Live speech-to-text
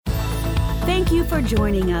Thank you for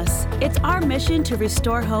joining us. It's our mission to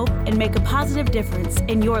restore hope and make a positive difference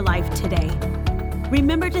in your life today.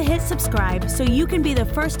 Remember to hit subscribe so you can be the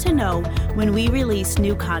first to know when we release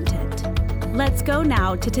new content. Let's go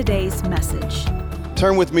now to today's message.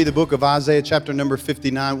 Turn with me to the book of Isaiah, chapter number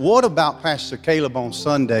 59. What about Pastor Caleb on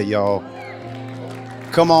Sunday, y'all?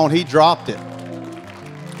 Come on, he dropped it.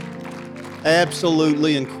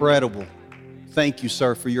 Absolutely incredible. Thank you,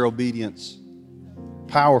 sir, for your obedience.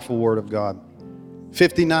 Powerful word of God.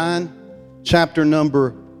 59, chapter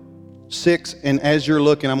number 6. And as you're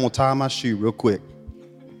looking, I'm going to tie my shoe real quick.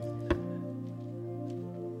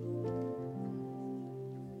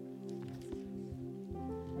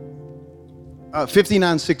 Uh,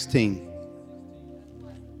 59:16.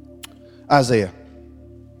 Isaiah.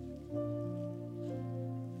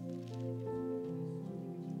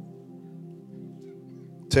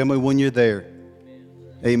 Tell me when you're there.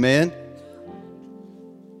 Amen.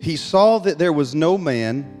 He saw that there was no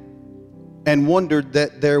man and wondered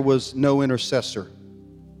that there was no intercessor.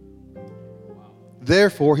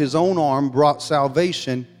 Therefore, his own arm brought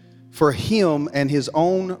salvation for him, and his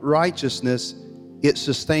own righteousness, it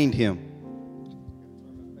sustained him.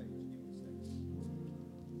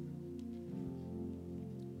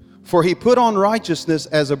 For he put on righteousness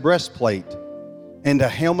as a breastplate and a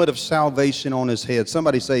helmet of salvation on his head.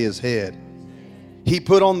 Somebody say his head. He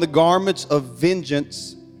put on the garments of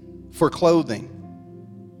vengeance for clothing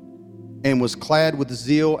and was clad with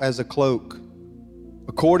zeal as a cloak.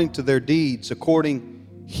 According to their deeds,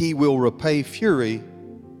 he will repay fury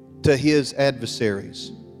to his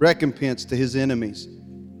adversaries, recompense to his enemies.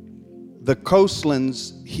 The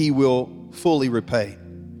coastlands he will fully repay.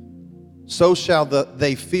 So shall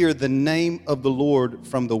they fear the name of the Lord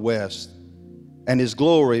from the west, and his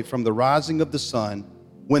glory from the rising of the sun.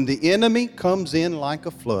 When the enemy comes in like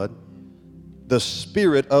a flood, the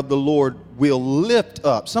Spirit of the Lord will lift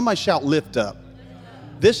up. Somebody shout, lift up.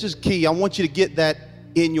 This is key. I want you to get that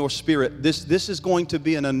in your spirit. This is going to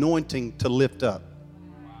be an anointing to lift up.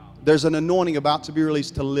 There's an anointing about to be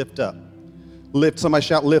released to lift up. Lift. Somebody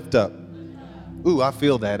shout, lift up. Ooh, I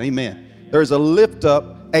feel that. Amen. There's a lift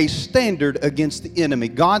up, a standard against the enemy.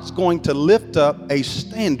 God's going to lift up a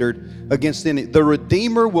standard against the enemy. The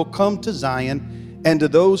Redeemer will come to Zion, and to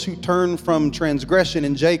those who turn from transgression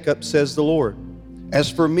in Jacob, says the Lord. As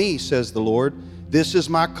for me, says the Lord, this is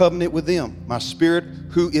my covenant with them, my Spirit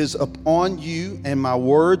who is upon you, and my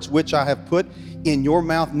words which I have put in your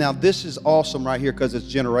mouth. Now this is awesome right here because it's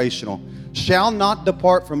generational. Shall not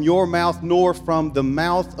depart from your mouth, nor from the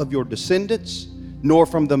mouth of your descendants, nor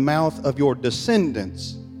from the mouth of your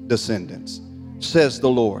descendants, says the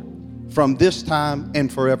Lord, from this time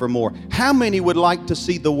and forevermore. How many would like to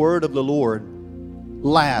see the word of the Lord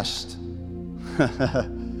last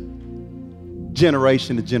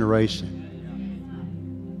generation to generation?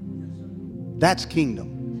 That's kingdom.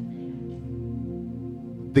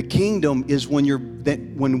 The kingdom is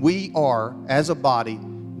when we are, as a body,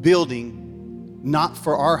 building not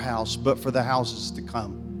for our house, but for the houses to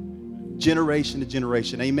come, generation to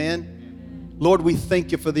generation. Amen. Lord, we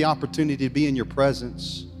thank you for the opportunity to be in your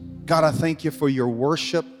presence. God, I thank you for your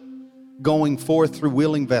worship going forth through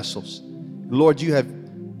willing vessels. Lord, you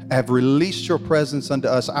have released your presence unto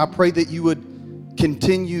us. I pray that you would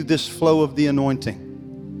continue this flow of the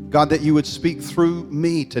anointing. God, that you would speak through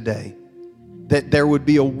me today. That there would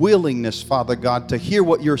be a willingness, Father God, to hear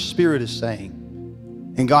what your Spirit is saying.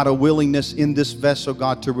 And God, a willingness in this vessel,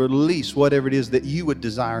 God, to release whatever it is that you would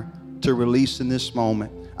desire to release in this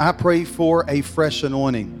moment. I pray for a fresh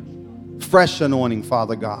anointing,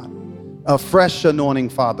 Father God. A fresh anointing,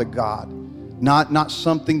 Father God. Not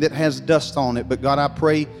something that has dust on it, but God, I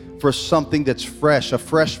pray for something that's fresh, a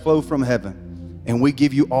fresh flow from heaven. And we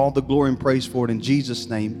give you all the glory and praise for it in Jesus'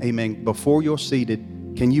 name. Amen. Before you're seated,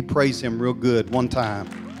 can you praise him real good one time?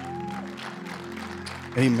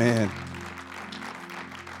 Amen.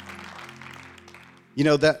 You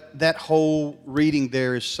know, that whole reading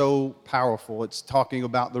there is so powerful. It's talking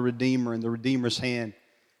about the Redeemer and the Redeemer's hand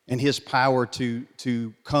and his power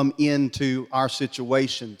to come into our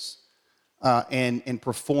situations and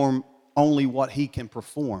perform only what he can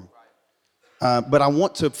perform. But I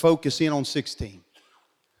want to focus in on 16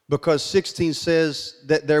 because 16 says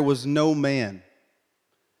that there was no man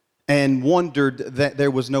and wondered that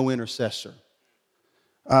there was no intercessor.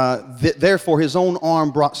 Therefore, his own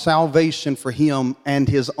arm brought salvation for him, and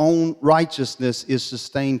his own righteousness is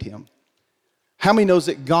sustained him. How many knows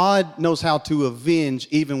that God knows how to avenge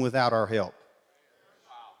even without our help?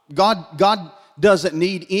 God doesn't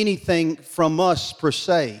need anything from us per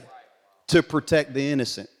se to protect the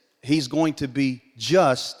innocent. He's going to be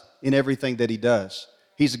just in everything that he does.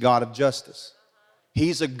 He's a God of justice.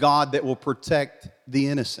 He's a God that will protect the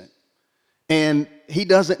innocent. And He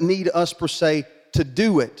doesn't need us per se to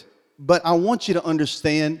do it. But I want you to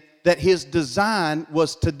understand that His design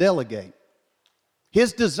was to delegate.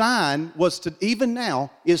 His design was to, even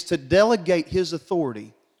now, is to delegate His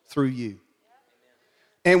authority through you.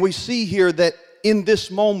 And we see here that in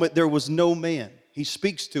this moment there was no man. He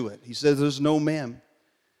speaks to it. He says there's no man.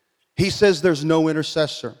 He says there's no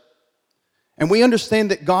intercessor. And we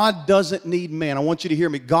understand that God doesn't need man. I want you to hear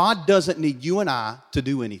me. God doesn't need you and I to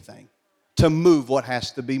do anything, to move what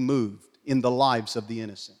has to be moved in the lives of the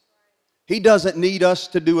innocent. He doesn't need us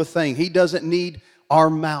to do a thing. He doesn't need our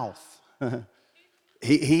mouth.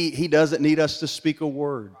 He doesn't need us to speak a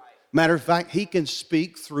word. Matter of fact, He can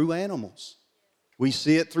speak through animals. We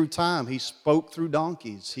see it through time. He spoke through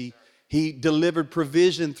donkeys. He delivered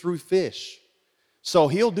provision through fish. So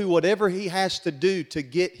He'll do whatever He has to do to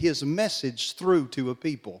get His message through to a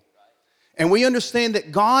people. And we understand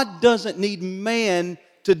that God doesn't need man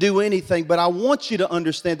to do anything, but I want you to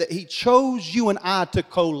understand that He chose you and I to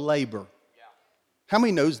co-labor. How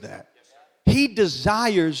many knows that? He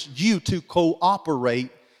desires you to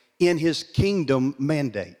cooperate in His kingdom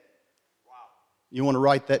mandate. You want to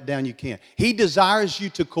write that down, you can. He desires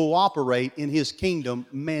you to cooperate in His kingdom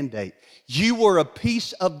mandate. You were a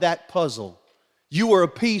piece of that puzzle. You were a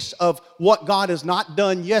piece of what God has not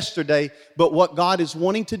done yesterday, but what God is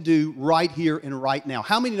wanting to do right here and right now.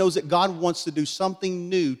 How many knows that God wants to do something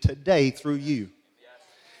new today through you?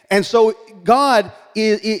 And so God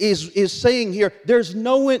is saying here, there's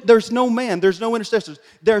no man, there's no intercessors.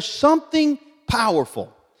 There's something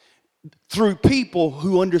powerful through people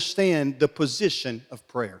who understand the position of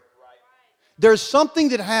prayer. There's something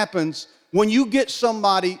that happens when you get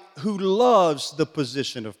somebody who loves the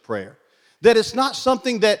position of prayer. That it's not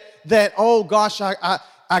something that oh gosh,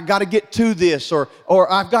 I got to get to this, or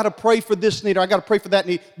I've got to pray for this need, or I got to pray for that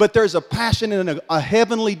need. But there's a passion and a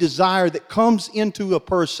heavenly desire that comes into a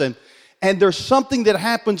person. And there's something that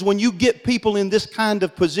happens when you get people in this kind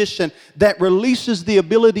of position that releases the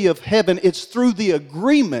ability of heaven. It's through the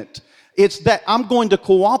agreement. It's that I'm going to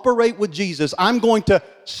cooperate with Jesus. I'm going to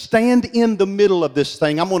stand in the middle of this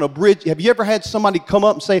thing. I'm going to bridge. Have you ever had somebody come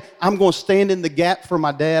up and say, I'm going to stand in the gap for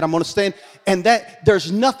my dad? I'm going to stand. And that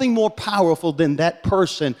there's nothing more powerful than that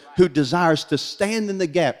person who desires to stand in the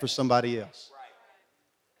gap for somebody else.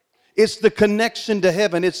 It's the connection to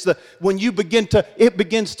heaven. It's when you it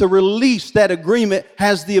begins to release that agreement,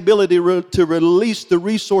 has the ability to release the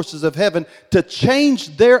resources of heaven to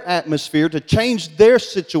change their atmosphere, to change their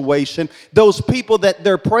situation. Those people that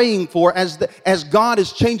they're praying for, as God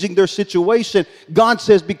is changing their situation, God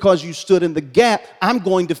says, because you stood in the gap, I'm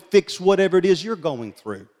going to fix whatever it is you're going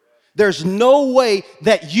through. There's no way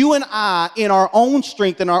that you and I, in our own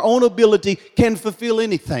strength and our own ability, can fulfill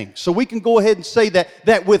anything. So we can go ahead and say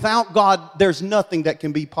that without God, there's nothing that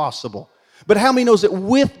can be possible. But how many knows that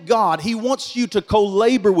with God, He wants you to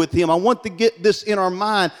co-labor with Him? I want to get this in our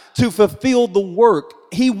mind to fulfill the work.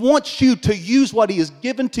 He wants you to use what He has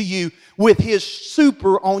given to you with His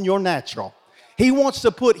super on your natural. He wants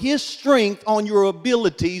to put His strength on your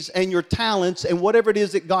abilities and your talents and whatever it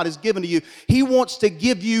is that God has given to you. He wants to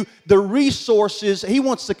give you the resources. He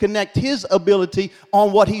wants to connect His ability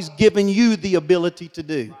on what He's given you the ability to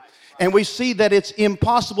do. And we see that it's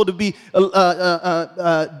impossible to be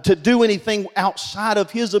to do anything outside of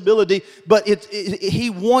His ability. But He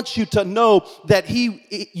wants you to know that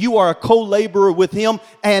you are a co-laborer with Him.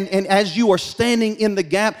 And as you are standing in the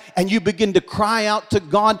gap and you begin to cry out to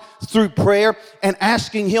God through prayer and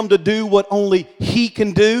asking Him to do what only He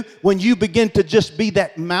can do, when you begin to just be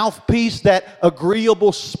that mouthpiece, that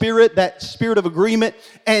agreeable spirit, that spirit of agreement,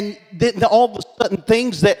 and then all of a sudden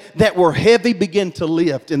things that were heavy begin to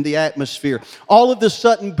lift in the atmosphere. All of a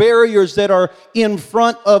sudden barriers that are in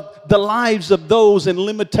front of the lives of those, and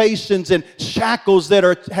limitations and shackles that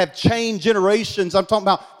have chained generations. I'm talking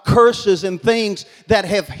about curses and things that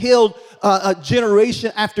have held a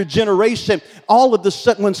generation after generation. All of a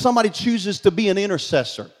sudden, when somebody chooses to be an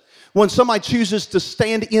intercessor, when somebody chooses to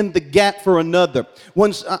stand in the gap for another,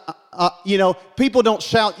 when people don't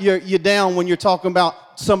shout you down when you're talking about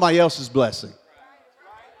somebody else's blessing.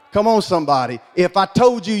 Come on, somebody. If I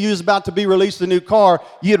told you was about to be released a new car,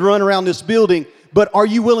 you'd run around this building. But are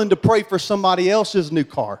you willing to pray for somebody else's new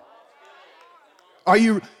car? Are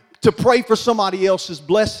you to pray for somebody else's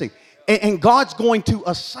blessing? And God's going to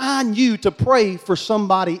assign you to pray for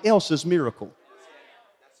somebody else's miracle.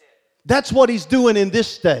 That's what He's doing in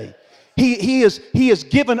this day. He has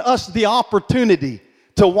given us the opportunity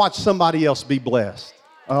to watch somebody else be blessed.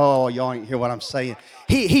 Oh, y'all ain't hear what I'm saying.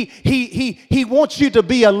 He wants you to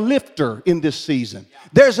be a lifter in this season.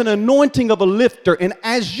 There's an anointing of a lifter, and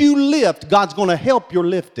as you lift, God's going to help your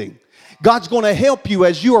lifting. God's going to help you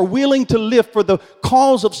as you are willing to lift for the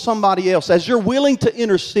cause of somebody else, as you're willing to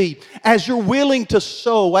intercede, as you're willing to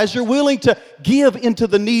sow, as you're willing to give into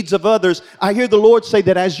the needs of others. I hear the Lord say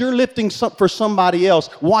that as you're lifting for somebody else,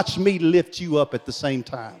 watch me lift you up at the same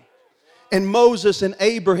time. And Moses and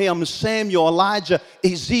Abraham, Samuel, Elijah,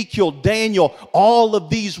 Ezekiel, Daniel, all of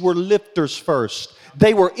these were lifters first.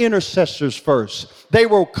 They were intercessors first. They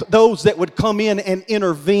were those that would come in and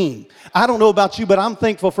intervene. I don't know about you, but I'm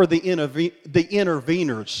thankful for the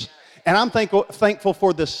interveners. And I'm thankful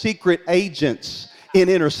for the secret agents in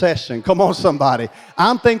intercession. Come on, somebody.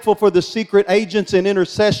 I'm thankful for the secret agents in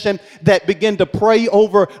intercession that begin to pray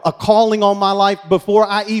over a calling on my life before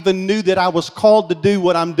I even knew that I was called to do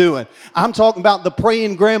what I'm doing. I'm talking about the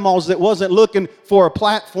praying grandmas that wasn't looking for a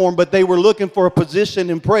platform, but they were looking for a position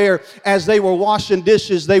in prayer. As they were washing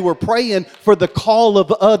dishes, they were praying for the call of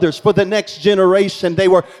others, for the next generation. They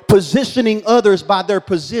were positioning others by their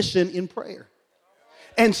position in prayer.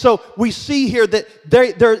 And so we see here that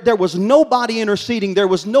there was nobody interceding. There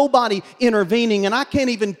was nobody intervening. And I can't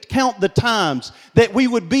even count the times that we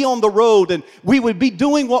would be on the road and we would be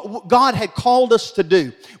doing what God had called us to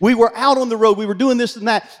do. We were out on the road. We were doing this and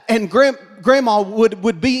that. And Grandma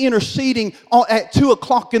would be interceding at 2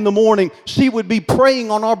 o'clock in the morning. She would be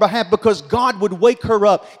praying on our behalf because God would wake her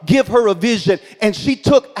up, give her a vision. And she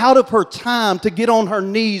took out of her time to get on her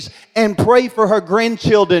knees and pray for her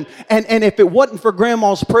grandchildren. And if it wasn't for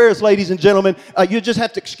Grandma's prayers, ladies and gentlemen, you just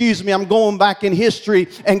have to excuse me. I'm going back in history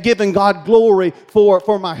and giving God glory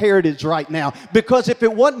for my heritage right now. Because if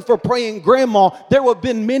it wasn't for praying Grandma, there would have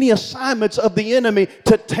been many assignments of the enemy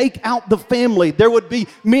to take out the family. There would be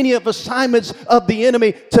many of assignments of the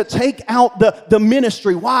enemy to take out the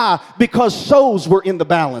ministry. Why? Because souls were in the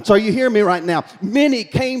balance. Are you hearing me right now? Many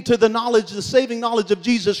came to the saving knowledge of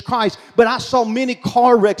Jesus Christ, but I saw many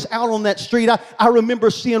car wrecks out on that street. I remember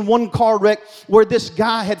seeing one car wreck where this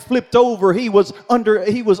guy had flipped over. He was under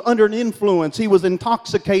an influence. He was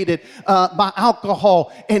intoxicated by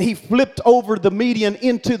alcohol, and he flipped over the median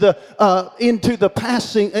into the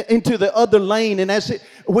other lane. And as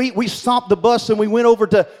we stopped the bus and we went over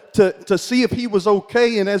to see if he was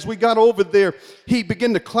okay. And as we got over there, he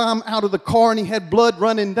began to climb out of the car and he had blood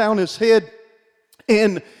running down his head.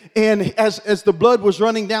 And as the blood was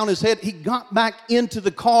running down his head, he got back into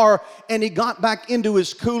the car and he got back into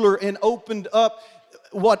his cooler and opened up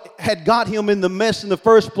what had got him in the mess in the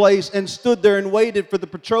first place and stood there and waited for the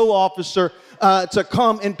patrol officer to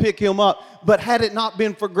come and pick him up. But had it not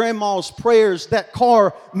been for Grandma's prayers, that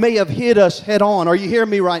car may have hit us head on. Are you hearing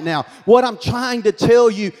me right now? What I'm trying to tell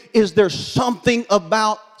you is there's something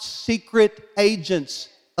about secret agents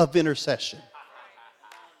of intercession.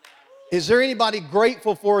 Is there anybody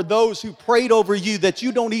grateful for those who prayed over you that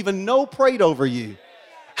you don't even know prayed over you?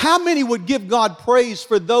 How many would give God praise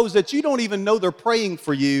for those that you don't even know they're praying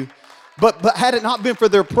for you, but had it not been for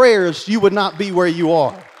their prayers, you would not be where you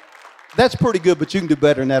are? That's pretty good, but you can do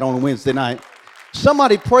better than that on a Wednesday night.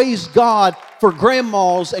 Somebody praise God for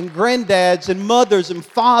grandmas and granddads and mothers and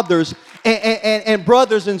fathers and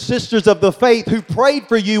brothers and sisters of the faith who prayed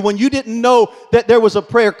for you when you didn't know that there was a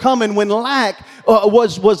prayer coming, when lack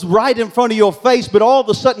was right in front of your face, but all of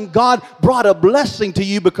a sudden God brought a blessing to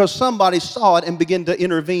you because somebody saw it and began to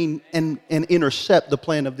intervene and intercept the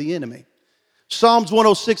plan of the enemy. Psalms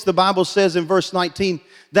 106, the Bible says in verse 19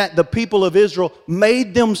 that the people of Israel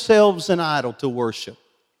made themselves an idol to worship.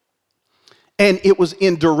 And it was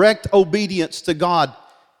in direct obedience to God.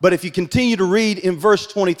 But if you continue to read in verse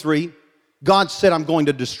 23, God said, I'm going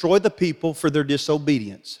to destroy the people for their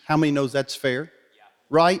disobedience. How many knows that's fair? Yeah.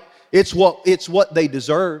 Right? It's what they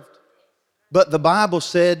deserved. But the Bible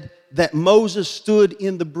said that Moses stood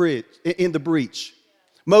in the breach.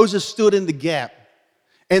 Moses stood in the gap.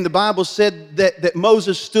 And the Bible said that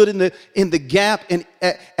Moses stood in the gap, and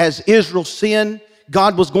as Israel sinned,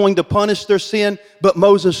 God was going to punish their sin, but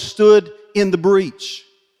Moses stood in the breach.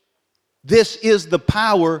 This is the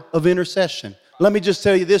power of intercession. Let me just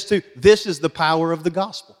tell you this too. This is the power of the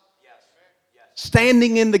gospel.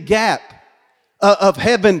 Standing in the gap of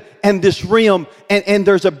heaven and this realm, and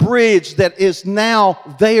there's a bridge that is now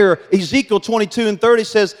there. Ezekiel 22:30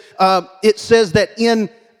 says, it says that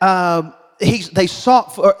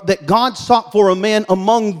that God sought for a man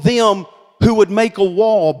among them who would make a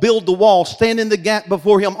wall, build the wall, stand in the gap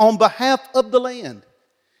before him on behalf of the land.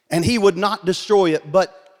 And he would not destroy it.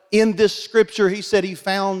 But in this scripture, he said he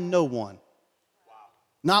found no one.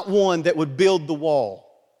 Not one that would build the wall.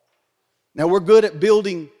 Now, we're good at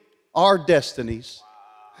building our destinies.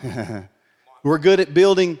 We're good at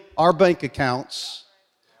building our bank accounts.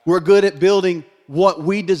 We're good at building what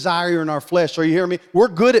we desire in our flesh. Are you hearing me? We're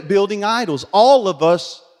good at building idols. All of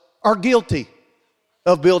us are guilty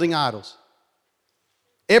of building idols.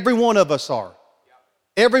 Every one of us are.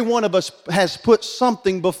 Every one of us has put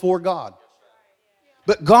something before God.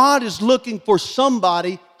 But God is looking for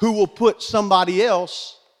somebody who will put somebody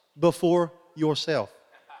else before yourself.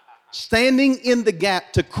 Standing in the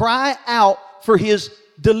gap to cry out for His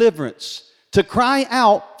deliverance, to cry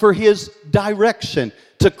out for His direction,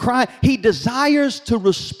 to cry. He desires to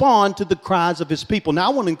respond to the cries of His people. Now, I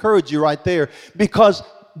want to encourage you right there, because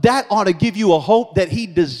that ought to give you a hope that He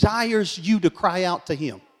desires you to cry out to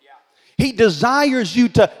Him. He desires you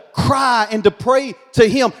to cry and to pray to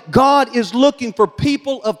Him. God is looking for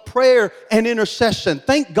people of prayer and intercession.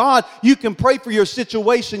 Thank God you can pray for your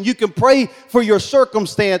situation. You can pray for your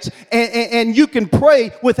circumstance, and you can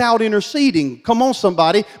pray without interceding. Come on,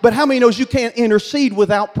 somebody. But how many knows you can't intercede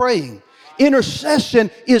without praying?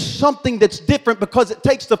 Intercession is something that's different because it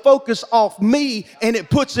takes the focus off me and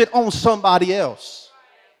it puts it on somebody else.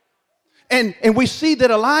 And we see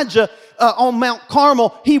that Elijah on Mount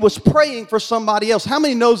Carmel, he was praying for somebody else. How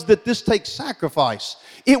many knows that this takes sacrifice?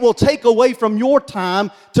 It will take away from your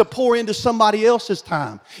time to pour into somebody else's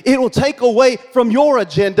time. It will take away from your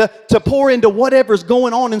agenda to pour into whatever's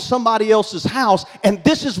going on in somebody else's house. And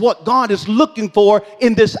this is what God is looking for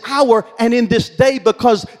in this hour and in this day,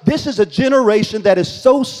 because this is a generation that is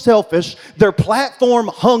so selfish. They're platform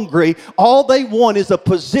hungry. All they want is a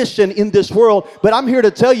position in this world. But I'm here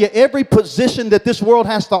to tell you, every position that this world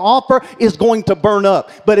has to offer is going to burn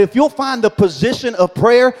up. But if you'll find the position of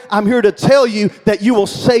prayer, I'm here to tell you that you will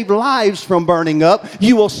save lives from burning up.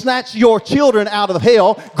 You will snatch your children out of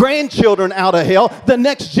hell, grandchildren out of hell, the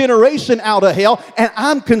next generation out of hell. And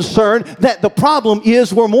I'm concerned that the problem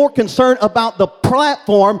is we're more concerned about the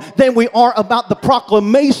platform than we are about the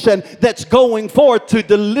proclamation that's going forth to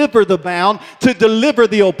deliver the bound, to deliver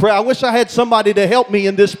the oppressed. I wish I had somebody to help me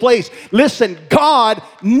in this place. Listen, God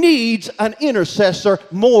needs an intercessor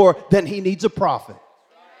more than He needs a prophet.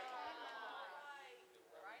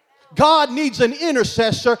 God needs an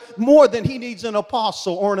intercessor more than He needs an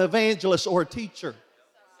apostle or an evangelist or a teacher.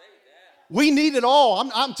 We need it all.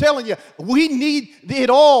 I'm telling you, we need it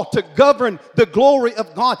all to govern the glory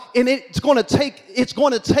of God. And it's going to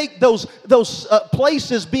take those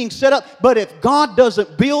places being set up. But if God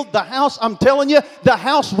doesn't build the house, I'm telling you, the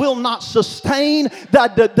house will not sustain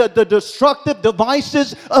the destructive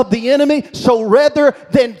devices of the enemy. So rather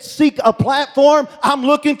than seek a platform, I'm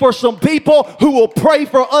looking for some people who will pray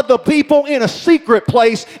for other people in a secret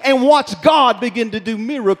place and watch God begin to do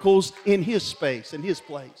miracles in His space, in His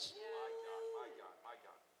place.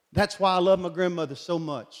 That's why I love my grandmother so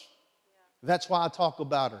much. That's why I talk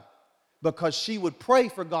about her. Because she would pray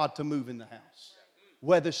for God to move in the house,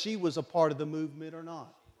 whether she was a part of the movement or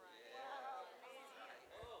not.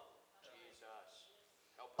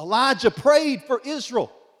 Elijah prayed for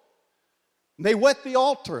Israel. They wet the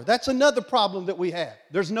altar. That's another problem that we have.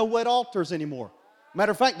 There's no wet altars anymore.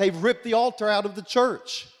 Matter of fact, they've ripped the altar out of the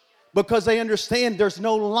church because they understand there's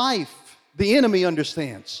no life. The enemy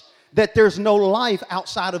understands that there's no life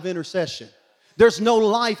outside of intercession. There's no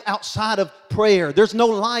life outside of prayer. There's no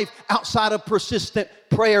life outside of persistent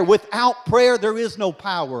prayer. Without prayer, there is no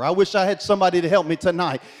power. I wish I had somebody to help me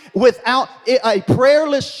tonight. Without a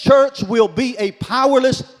prayerless church will be a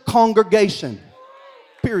powerless congregation.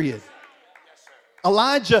 Period.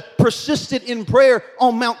 Elijah persisted in prayer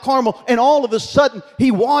on Mount Carmel, and all of a sudden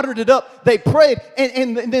he watered it up. They prayed,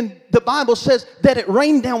 and then the Bible says that it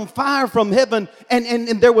rained down fire from heaven,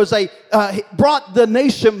 and there was brought the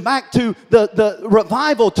nation back to the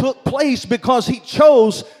revival took place because he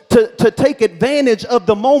chose to take advantage of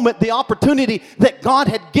the moment, the opportunity that God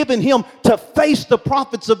had given him to face the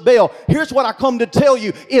prophets of Baal. Here's what I come to tell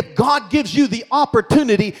you. If God gives you the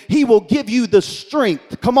opportunity, He will give you the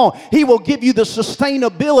strength. Come on. He will give you the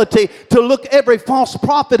sustainability to look every false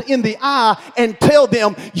prophet in the eye and tell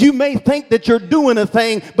them, you may think that you're doing a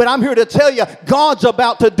thing, but I'm here to tell you, God's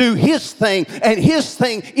about to do His thing, and His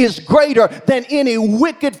thing is greater than any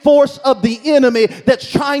wicked force of the enemy that's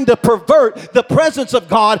trying to pervert the presence of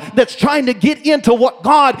God, that's trying to get into what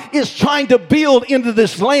God is trying to build into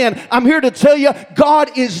this land. I'm here to tell you,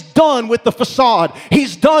 God is done with the facade.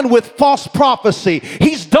 He's done with false prophecy.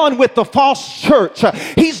 He's done with the false church.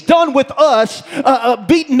 He's done with us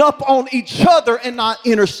beating up on each other and not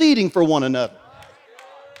interceding for one another.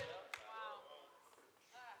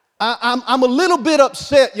 I'm a little bit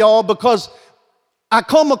upset, y'all, because I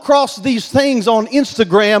come across these things on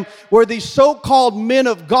Instagram where these so-called men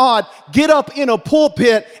of God get up in a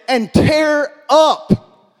pulpit and tear up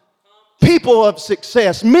people of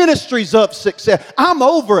success, ministries of success. I'm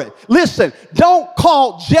over it. Listen, don't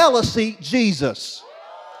call jealousy Jesus.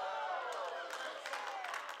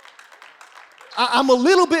 I'm a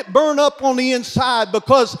little bit burned up on the inside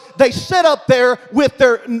because they sit up there with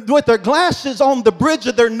their glasses on the bridge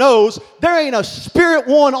of their nose. There ain't a spirit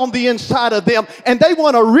one on the inside of them, and they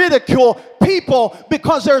want to ridicule people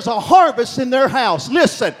because there's a harvest in their house.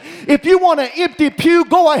 Listen, if you want an empty pew,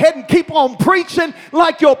 go ahead and keep on preaching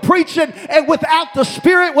like you're preaching, and without the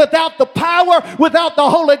Spirit, without the power, without the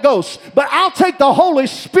Holy Ghost. But I'll take the Holy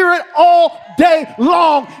Spirit all day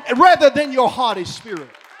long rather than your haughty spirit.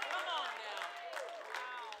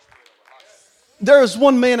 There's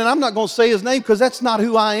one man, and I'm not going to say his name because that's not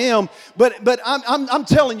who I am, but I'm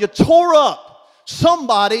telling you, tore up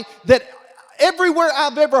somebody that everywhere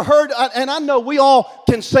I've ever heard, and I know we all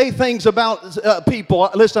can say things about people.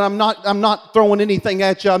 Listen, I'm not throwing anything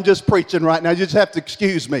at you. I'm just preaching right now. You just have to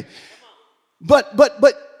excuse me. But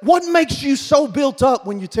what makes you so built up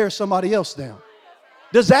when you tear somebody else down?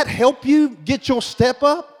 Does that help you get your step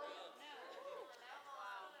up?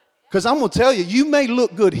 Because I'm going to tell you, you may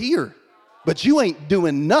look good here, but you ain't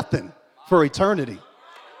doing nothing for eternity.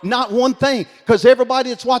 Not one thing. Because everybody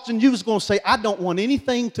that's watching you is going to say, I don't want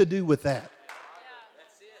anything to do with that.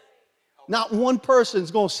 Not one person is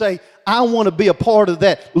going to say, I want to be a part of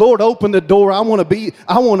that. Lord, open the door. I want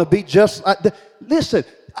to be just like that. Listen,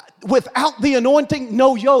 without the anointing,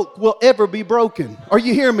 no yoke will ever be broken. Are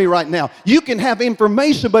you hearing me right now? You can have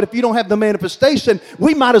information, but if you don't have the manifestation,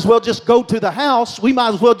 we might as well just go to the house. We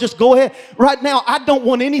might as well just go ahead. Right now, I don't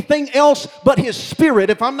want anything else but His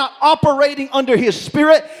Spirit. If I'm not operating under His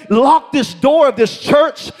Spirit, lock this door of this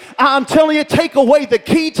church. I'm telling you, take away the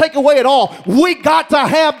key, take away it all. We got to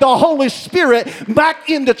have the Holy Spirit back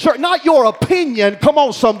in the church. Not your opinion, come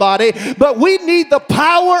on somebody, but we need the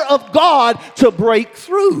power of God to break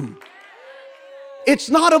through.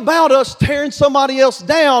 It's not about us tearing somebody else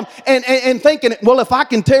down and thinking, well, if I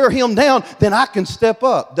can tear him down, then I can step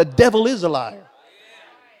up. The devil is a liar.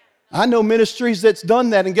 I know ministries that's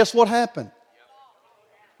done that, and guess what happened?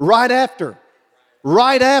 Right after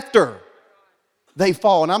they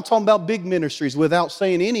fall. And I'm talking about big ministries without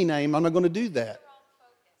saying any name. I'm not going to do that.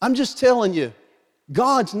 I'm just telling you,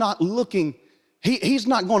 God's not looking, He's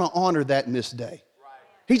not going to honor that in this day.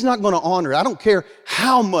 He's not going to honor it. I don't care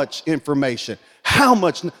how much information,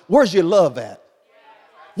 where's your love at?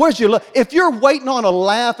 Where's your love? If you're waiting on a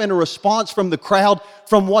laugh and a response from the crowd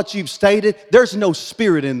from what you've stated, there's no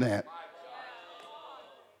spirit in that.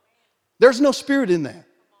 There's no spirit in that.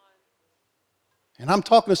 And I'm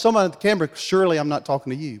talking to somebody at the camera, surely I'm not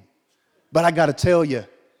talking to you. But I got to tell you,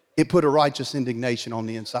 it put a righteous indignation on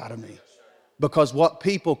the inside of me. Because what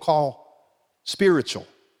people call spiritual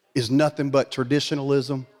is nothing but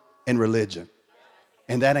traditionalism and religion.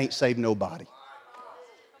 And that ain't saved nobody.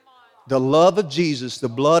 The love of Jesus, the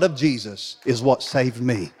blood of Jesus is what saved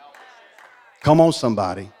me. Come on,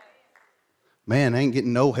 somebody. Man, I ain't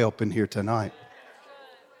getting no help in here tonight.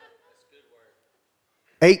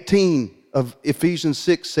 18 of Ephesians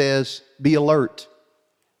 6 says, be alert.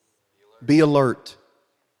 Be alert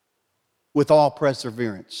with all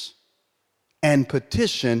perseverance and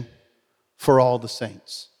petition for all the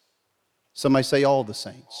saints. Somebody say all the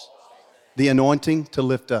saints. The anointing to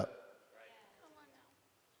lift up.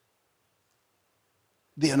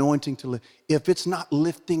 The anointing to lift. If it's not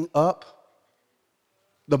lifting up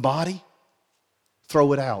the body,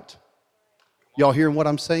 throw it out. Y'all hearing what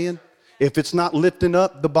I'm saying? If it's not lifting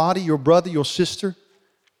up the body, your brother, your sister,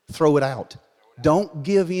 throw it out. Don't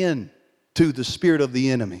give in to the spirit of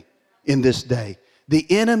the enemy in this day. The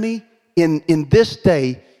enemy in this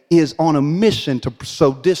day is on a mission to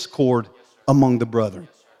sow discord among the brethren.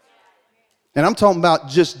 And I'm talking about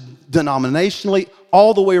just denominationally,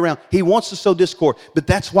 all the way around. He wants to sow discord, but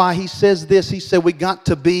that's why he says this. He said we got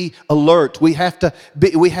to be alert. We have to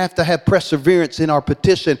have perseverance in our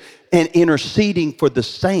petition and interceding for the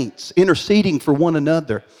saints, interceding for one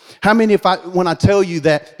another. How many, when I tell you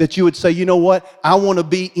that you would say, you know what? I want to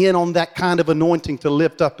be in on that kind of anointing to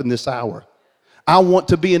lift up in this hour. I want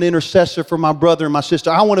to be an intercessor for my brother and my sister.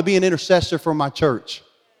 I want to be an intercessor for my church.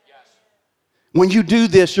 When you do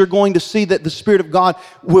this, you're going to see that the Spirit of God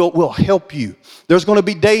will help you. There's going to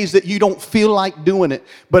be days that you don't feel like doing it.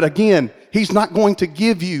 But again, He's not going to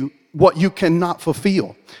give you what you cannot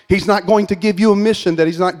fulfill. He's not going to give you a mission that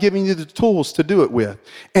he's not giving you the tools to do it with.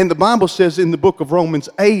 And the Bible says in the book of Romans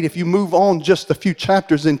 8, if you move on just a few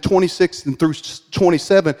chapters in 26 and through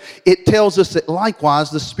 27, it tells us that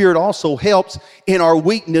likewise the Spirit also helps in our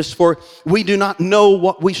weakness, for we do not know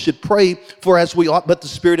what we should pray for as we ought, but the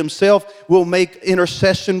Spirit himself will make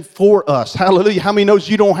intercession for us. Hallelujah. How many knows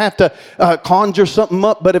you don't have to conjure something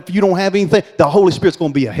up, but if you don't have anything, the Holy Spirit's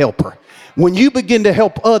going to be a helper. When you begin to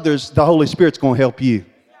help others, the Holy Spirit's going to help you.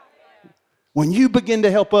 When you begin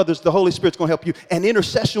to help others, the Holy Spirit's going to help you. And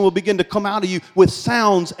intercession will begin to come out of you with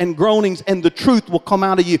sounds and groanings, and the truth will come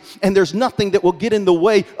out of you. And there's nothing that will get in the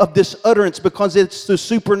way of this utterance, because it's the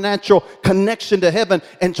supernatural connection to heaven.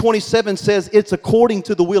 And 27 says it's according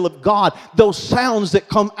to the will of God. Those sounds that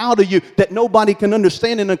come out of you that nobody can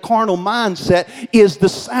understand in a carnal mindset is the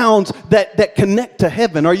sounds that connect to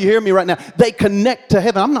heaven. Are you hearing me right now? They connect to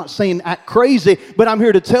heaven. I'm not saying act crazy, but I'm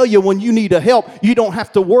here to tell you, when you need a help, you don't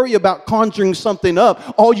have to worry about conjuring something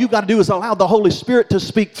up. All you got to do is allow the Holy Spirit to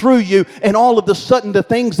speak through you, and all of a sudden the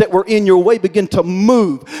things that were in your way begin to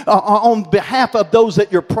move on behalf of those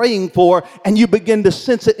that you're praying for, and you begin to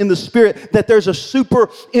sense it in the Spirit that there's a super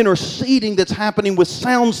interceding that's happening with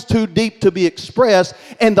sounds too deep to be expressed,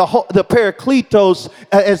 and the Parakletos,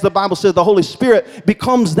 as the Bible says, the Holy Spirit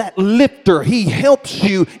becomes that lifter. He helps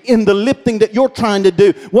you in the lifting that you're trying to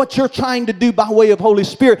do. What you're trying to do by way of Holy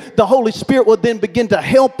Spirit, the Holy Spirit will then begin to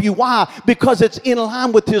help you. Why? Because it's in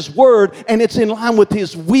line with his word and it's in line with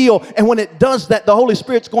his will. And when it does that, the Holy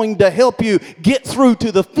Spirit's going to help you get through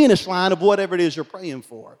to the finish line of whatever it is you're praying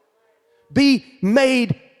for. Be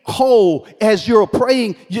made whole as you're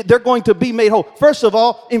praying. They're going to be made whole. First of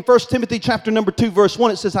all, in 1 Timothy chapter number 2, verse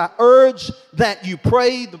 1, it says, I urge that you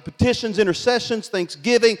pray, the petitions, intercessions,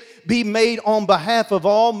 thanksgiving, be made on behalf of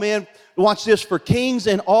all men. Watch this, for kings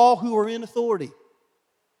and all who are in authority.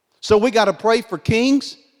 So we got to pray for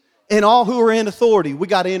kings and all who are in authority. We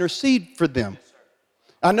got to intercede for them.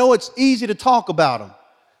 I know it's easy to talk about them,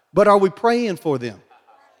 but are we praying for them?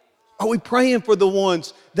 Are we praying for the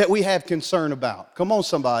ones that we have concern about? Come on,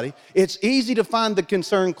 somebody. It's easy to find the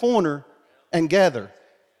concern corner and gather,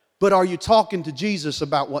 but are you talking to Jesus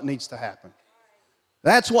about what needs to happen?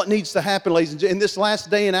 That's what needs to happen, ladies and gentlemen. In this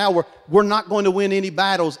last day and hour, we're not going to win any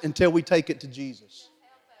battles until we take it to Jesus.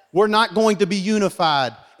 We're not going to be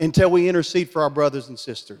unified until we intercede for our brothers and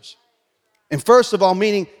sisters. And first of all,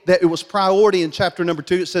 meaning that it was priority in chapter number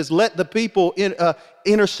 2, it says, let the people in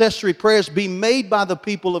intercessory prayers be made by the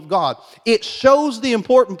people of God. It shows the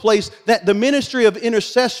important place that the ministry of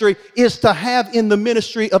intercessory is to have in the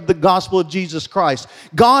ministry of the gospel of Jesus Christ.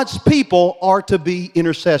 God's people are to be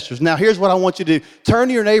intercessors. Now, here's what I want you to do. Turn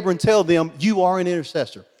to your neighbor and tell them, you are an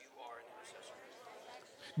intercessor.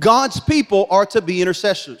 God's people are to be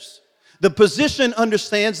intercessors. The position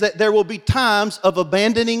understands that there will be times of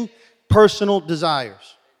abandoning personal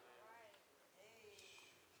desires.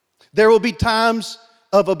 There will be times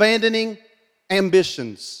of abandoning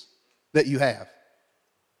ambitions that you have.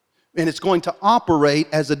 And it's going to operate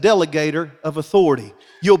as a delegator of authority.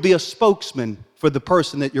 You'll be a spokesman for the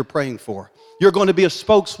person that you're praying for. You're going to be a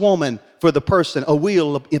spokeswoman for the person, a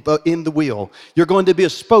wheel in the wheel. You're going to be a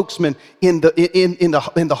spokesman in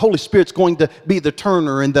the Holy Spirit's going to be the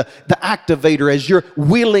turner and the activator as you're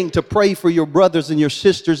willing to pray for your brothers and your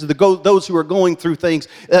sisters, those who are going through things.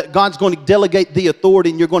 God's going to delegate the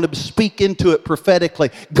authority and you're going to speak into it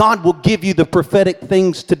prophetically. God will give you the prophetic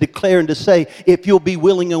things to declare and to say if you'll be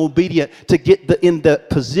willing and obedient to get in the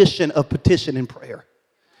position of petition and prayer.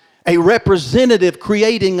 A representative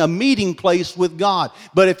creating a meeting place with God.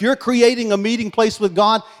 But if you're creating a meeting place with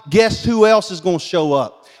God, guess who else is going to show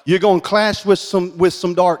up? You're going to clash with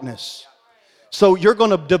some darkness. So you're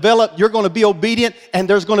going to develop, you're going to be obedient, and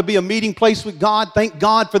there's going to be a meeting place with God. Thank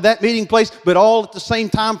God for that meeting place. But all at the same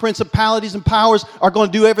time, principalities and powers are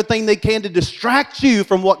going to do everything they can to distract you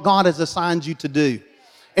from what God has assigned you to do.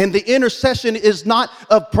 And the intercession is not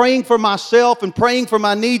of praying for myself and praying for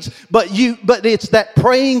my needs, but it's that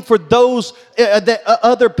praying for those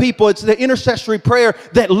other people. It's the intercessory prayer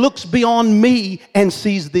that looks beyond me and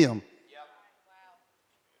sees them.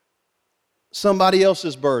 Somebody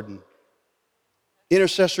else's burden.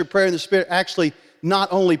 Intercessory prayer in the Spirit actually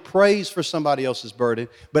not only prays for somebody else's burden,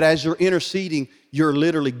 but as you're interceding, you're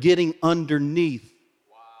literally getting underneath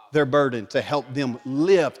their burden to help them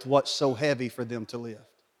lift what's so heavy for them to lift.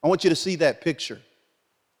 I want you to see that picture.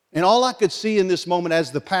 And all I could see in this moment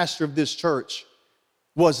as the pastor of this church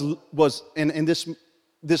was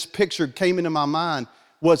this picture came into my mind,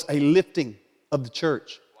 was a lifting of the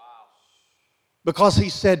church. Because he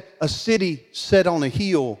said, a city set on a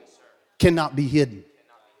hill cannot be hidden.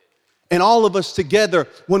 And all of us together,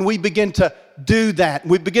 when we begin to do that,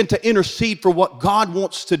 we begin to intercede for what God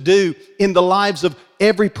wants to do in the lives of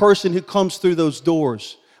every person who comes through those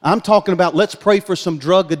doors. I'm talking about, let's pray for some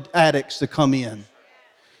drug addicts to come in.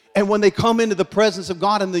 And when they come into the presence of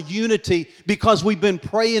God and the unity, because we've been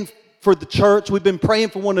praying for the church, we've been praying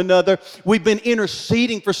for one another, we've been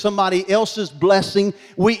interceding for somebody else's blessing.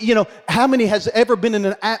 How many has ever been in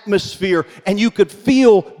an atmosphere and you could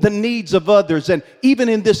feel the needs of others? And even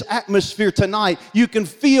in this atmosphere tonight, you can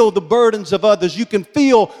feel the burdens of others. You can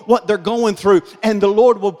feel what they're going through, and the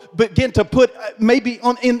Lord will begin to put maybe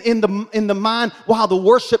in the mind while the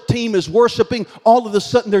worship team is worshiping. All of a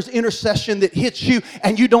sudden, there's intercession that hits you,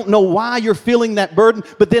 and you don't know why you're feeling that burden.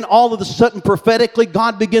 But then all of a sudden, prophetically,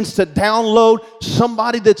 God begins to download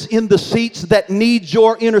somebody that's in the seats that needs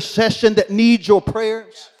your intercession, that needs your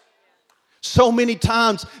prayers. So many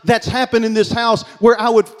times that's happened in this house where I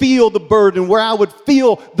would feel the burden, where I would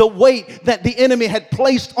feel the weight that the enemy had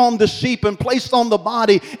placed on the sheep and placed on the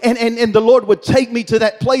body. And the Lord would take me to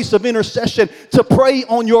that place of intercession to pray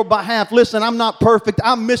on your behalf. Listen, I'm not perfect.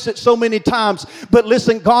 I miss it so many times. But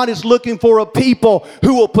listen, God is looking for a people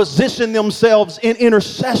who will position themselves in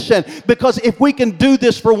intercession. Because if we can do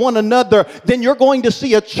this for one another, then you're going to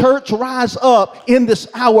see a church rise up in this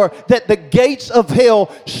hour that the gates of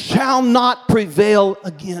hell shall not prevail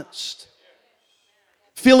against.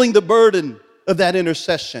 Feeling the burden of that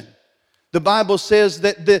intercession. The Bible says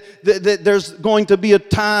that there's going to be a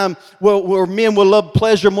time where men will love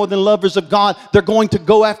pleasure more than lovers of God. They're going to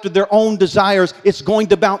go after their own desires. It's going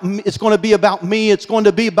to be about me. It's going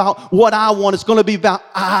to be about what I want. It's going to be about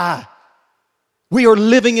I. We are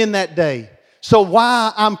living in that day. So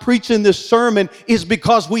why I'm preaching this sermon is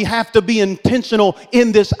because we have to be intentional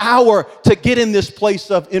in this hour to get in this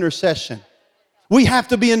place of intercession. We have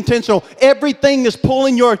to be intentional. Everything is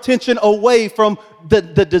pulling your attention away from the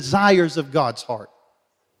desires of God's heart.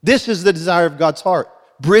 This is the desire of God's heart.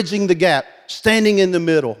 Bridging the gap, standing in the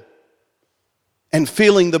middle, and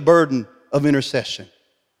feeling the burden of intercession.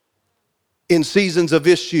 In seasons of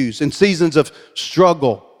issues, in seasons of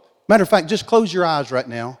struggle. Matter of fact, just close your eyes right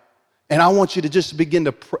now. And I want you to just begin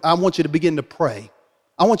to pray. I want you to begin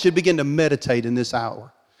to begin to meditate in this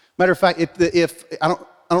hour. Matter of fact, if I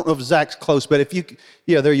don't know if Zach's close, but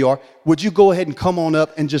there you are. Would you go ahead and come on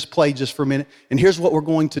up and just play just for a minute? And here's what we're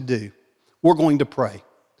going to do. We're going to pray.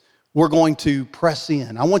 We're going to press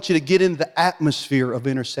in. I want you to get in the atmosphere of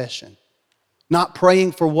intercession. Not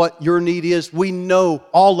praying for what your need is. We know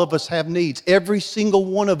all of us have needs. Every single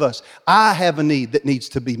one of us. I have a need that needs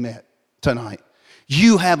to be met tonight.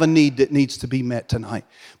 You have a need that needs to be met tonight.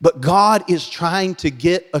 But God is trying to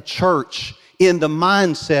get a church in the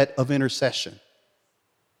mindset of intercession.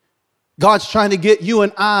 God's trying to get you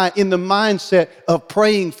and I in the mindset of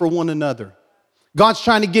praying for one another. God's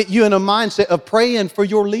trying to get you in a mindset of praying for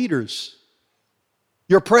your leaders,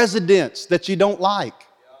 your presidents that you don't like.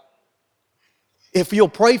 If you'll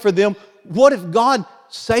pray for them, what if God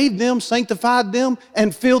saved them, sanctified them,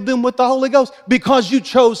 and filled them with the Holy Ghost? Because you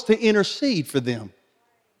chose to intercede for them.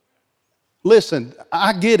 Listen,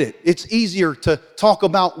 I get it. It's easier to talk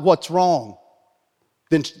about what's wrong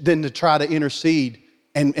than to try to intercede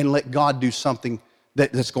and let God do something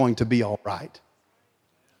that's going to be all right.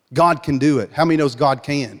 God can do it. How many knows God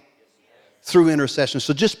can? Through intercession.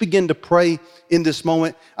 So just begin to pray in this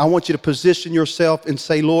moment. I want you to position yourself and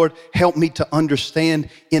say, Lord, help me to understand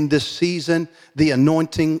in this season the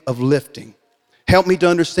anointing of lifting. Help me to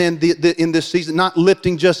understand in this season, not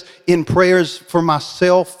lifting just in prayers for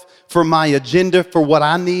myself, for my agenda, for what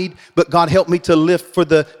I need, but God, help me to lift for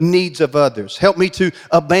the needs of others. Help me to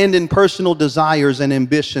abandon personal desires and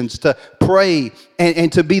ambitions, to pray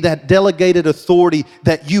and to be that delegated authority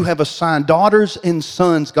that you have assigned daughters and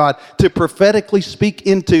sons, God, to prophetically speak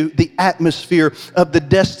into the atmosphere of the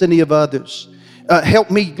destiny of others.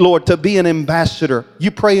 Help me, Lord, to be an ambassador.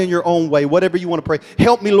 You pray in your own way, whatever you want to pray.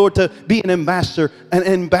 Help me, Lord, to be an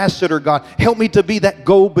ambassador, God. Help me to be that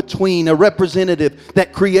go-between, a representative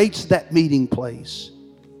that creates that meeting place.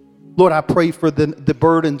 Lord, I pray for the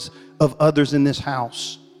burdens of others in this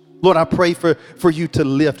house. Lord, I pray for you to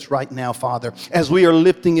lift right now, Father. As we are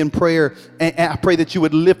lifting in prayer, and I pray that you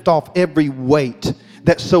would lift off every weight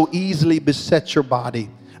that so easily besets your body.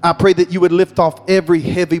 I pray that you would lift off every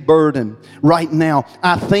heavy burden right now.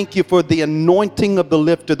 I thank you for the anointing of the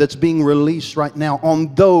lifter that's being released right now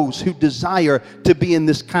on those who desire to be in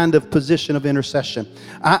this kind of position of intercession.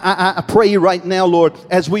 I pray right now, Lord,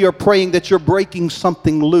 as we are praying, that you're breaking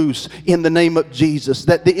something loose in the name of Jesus,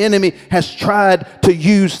 that the enemy has tried to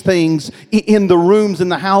use things in the rooms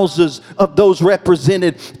and the houses of those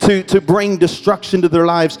represented to bring destruction to their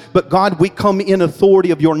lives. But God, we come in authority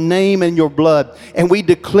of your name and your blood, and we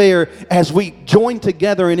declare as we join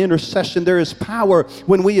together in intercession, there is power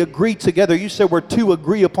when we agree together. You said where two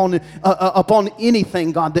agree upon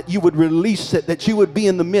anything, God, that you would release it, that you would be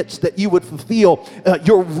in the midst, that you would fulfill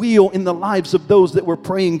your will in the lives of those that we're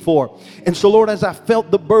praying for. And so, Lord, as I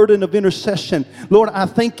felt the burden of intercession, Lord, I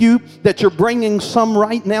thank you that you're bringing some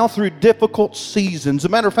right now through difficult seasons. As a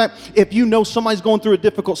matter of fact, if you know somebody's going through a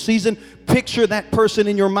difficult season, picture that person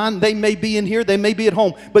in your mind. They may be in here, they may be at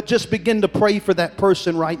home, but just begin to pray for that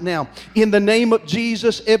person right now. In the name of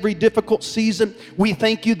Jesus, every difficult season, we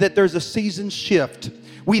thank you that there's a season shift.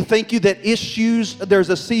 We thank you that there's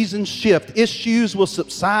a season shift. Issues will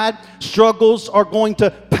subside. Struggles are going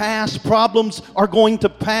to pass. Problems are going to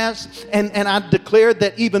pass. And I declare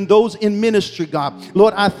that even those in ministry, God,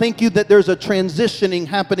 Lord, I thank you that there's a transitioning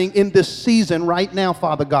happening in this season right now,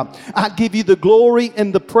 Father God. I give you the glory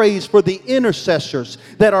and the praise for the intercessors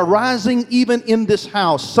that are rising even in this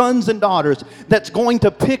house, sons and daughters, that's going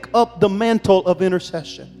to pick up the mantle of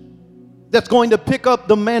intercession. That's going to pick up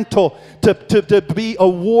the mantle to be a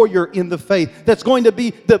warrior in the faith. That's going to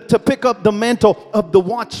be to pick up the mantle of the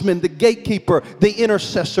watchman, the gatekeeper, the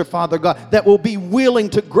intercessor, Father God, that will be willing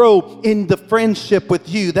to grow in the friendship with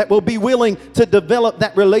you, that will be willing to develop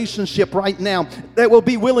that relationship right now, that will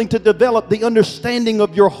be willing to develop the understanding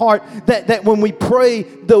of your heart, that when we pray,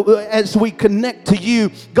 as we connect to you,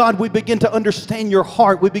 God, we begin to understand your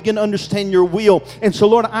heart. We begin to understand your will. And so,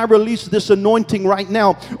 Lord, I release this anointing right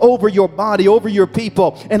now over your body, over your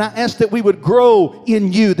people. And I ask that we would grow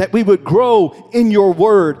in you, that we would grow in your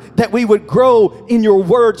word, that we would grow in your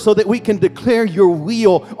word so that we can declare your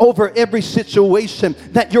will over every situation,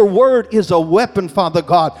 that your word is a weapon, Father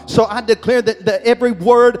God. So I declare that every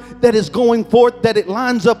word that is going forth, that it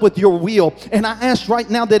lines up with your will. And I ask right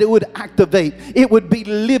now that it would activate. It would be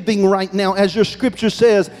living right now, as your scripture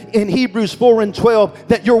says in Hebrews 4:12,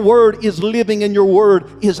 that your word is living and your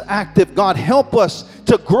word is active. God, help us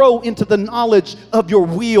to grow into the knowledge of your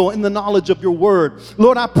will and the knowledge of your word.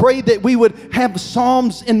 Lord, I pray that we would have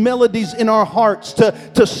psalms and melodies in our hearts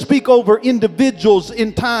to speak over individuals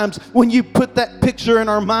in times when you put that picture in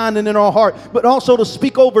our mind and in our heart, but also to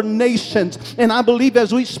speak over nations. And I believe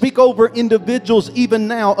as we speak over individuals even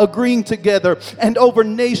now, agreeing together, and over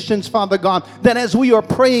nations, Father God, that as we are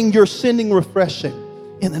praying, you're sending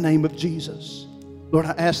refreshing in the name of Jesus. Lord,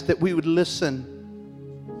 I ask that we would listen.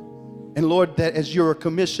 And Lord, that as you're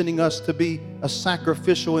commissioning us to be a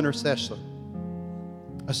sacrificial intercessor,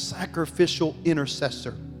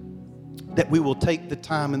 that we will take the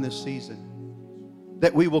time in this season,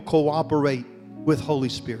 that we will cooperate with Holy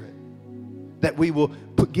Spirit, that we will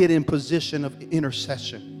get in position of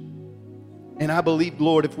intercession. And I believe,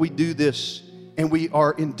 Lord, if we do this and we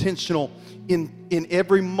are intentional in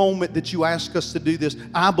every moment that you ask us to do this,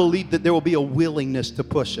 I believe that there will be a willingness to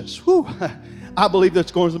push us. Whew. I believe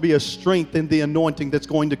there's going to be a strength in the anointing that's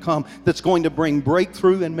going to come, that's going to bring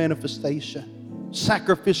breakthrough and manifestation.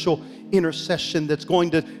 Sacrificial intercession that's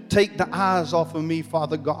going to take the eyes off of me,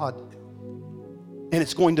 Father God, and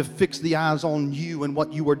it's going to fix the eyes on you and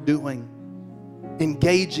what you are doing.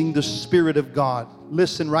 Engaging the Spirit of God.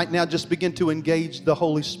 Listen, right now, just begin to engage the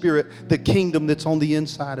Holy Spirit, the kingdom that's on the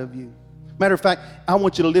inside of you. Matter of fact, I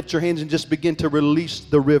want you to lift your hands and just begin to release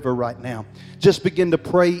the river right now. Just begin to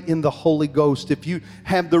pray in the Holy Ghost. If you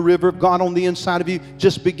have the river of God on the inside of you,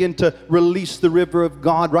 just begin to release the river of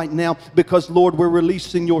God right now, because, Lord, we're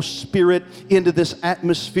releasing your Spirit into this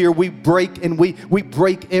atmosphere. We break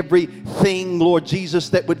everything, Lord Jesus,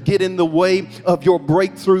 that would get in the way of your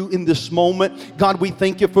breakthrough in this moment. God, we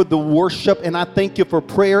thank you for the worship, and I thank you for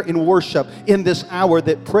prayer and worship in this hour,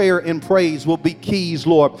 that prayer and praise will be keys,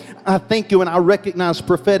 Lord. I thank you, and I recognize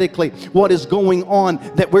prophetically what is going on,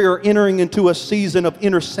 that we are entering into a season of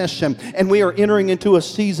intercession, and we are entering into a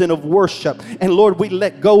season of worship. And Lord, we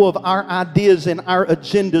let go of our ideas and our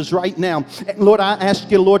agendas right now. And Lord, I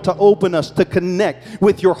ask you, Lord, to open us to connect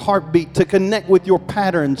with your heartbeat, to connect with your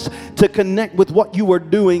patterns, to connect with what you are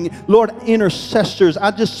doing. Lord, intercessors,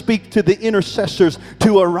 I just speak to the intercessors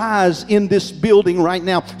to arise in this building right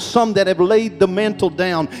now. Some that have laid the mantle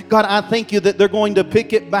down. God, I thank you that they're going to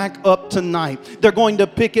pick it back up tonight. tonight. They're going to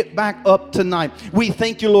pick it back up tonight. We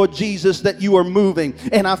thank you, Lord Jesus, that you are moving.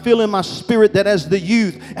 And I feel in my spirit that as the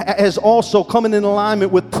youth has also coming in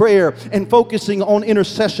alignment with prayer and focusing on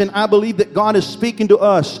intercession, I believe that God is speaking to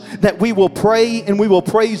us that we will pray and we will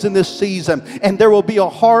praise in this season. And there will be a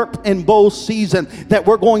harp and bowl season that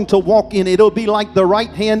we're going to walk in. It'll be like the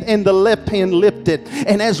right hand and the left hand lifted.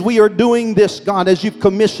 And as we are doing this, God, as you've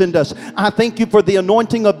commissioned us, I thank you for the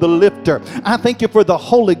anointing of the lifter. I thank you for the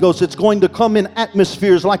Holy Ghost. It's going to come in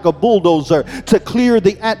atmospheres like a bulldozer to clear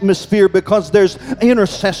the atmosphere, because there's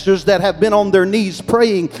intercessors that have been on their knees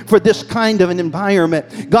praying for this kind of an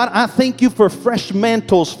environment. God, I thank you for fresh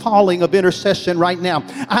mantles falling of intercession right now.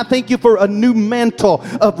 I thank you for a new mantle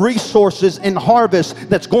of resources and harvest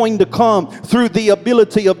that's going to come through the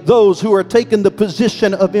ability of those who are taking the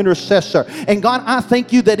position of intercessor. And God, I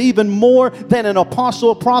thank you that even more than an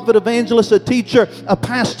apostle, a prophet, evangelist, a teacher, a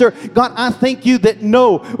pastor, God, I thank you that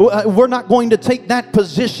we're not going to take that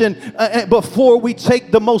position before we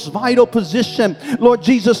take the most vital position, Lord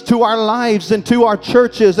Jesus, to our lives and to our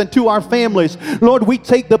churches and to our families. Lord, we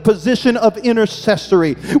take the position of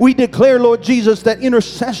intercessory. We declare, Lord Jesus, that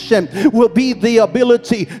intercession will be the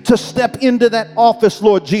ability to step into that office,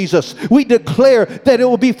 Lord Jesus. We declare that it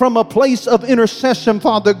will be from a place of intercession,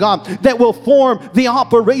 Father God, that will form the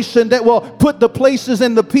operation, that will put the places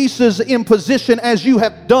and the pieces in position as you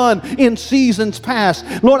have done in seasons past.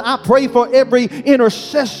 Lord, I pray for every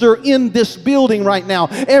intercessor in this building right now,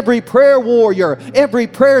 every prayer warrior, every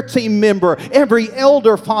prayer team member, every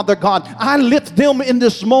elder, Father God. I lift them in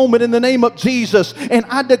this moment in the name of Jesus, and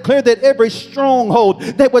I declare that every stronghold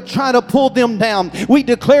that would try to pull them down, we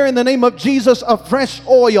declare in the name of Jesus a fresh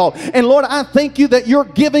oil. And Lord, I thank you that you're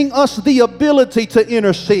giving us the ability to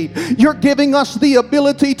intercede. You're giving us the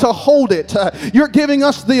ability to hold it. You're giving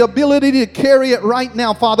us the ability to carry it right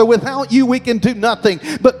now, Father. Without you, we can do nothing.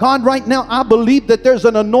 But God, right now, I believe that there's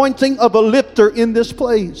an anointing of a lifter in this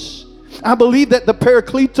place. I believe that the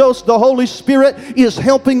Parakletos, the Holy Spirit, is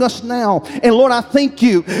helping us now. And Lord, I thank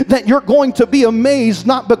you that you're going to be amazed,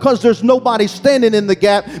 not because there's nobody standing in the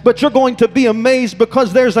gap, but you're going to be amazed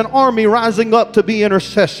because there's an army rising up to be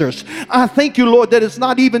intercessors. I thank you, Lord, that it's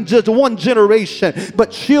not even just one generation,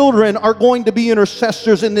 but children are going to be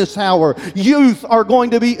intercessors in this hour. Youth are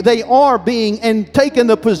going to be, they are being and taking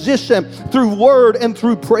the position through word and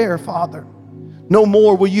through prayer, Father. No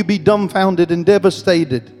more will you be dumbfounded and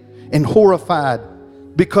devastated and horrified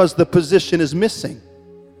because the position is missing.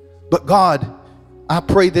 But God, I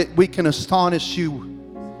pray that we can astonish you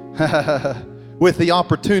with the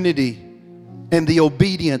opportunity and the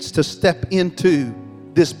obedience to step into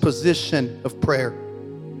this position of prayer.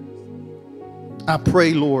 I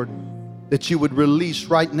pray, Lord, that you would release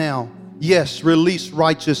right now, yes, release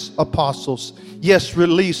righteous apostles. Yes,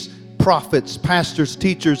 release prophets, pastors,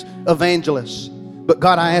 teachers, evangelists. But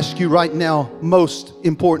God, I ask you right now, most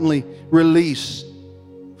importantly, release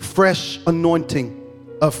fresh anointing,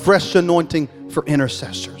 a fresh anointing for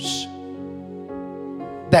intercessors.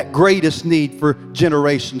 That greatest need for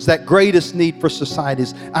generations, that greatest need for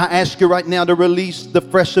societies. I ask you right now to release the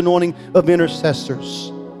fresh anointing of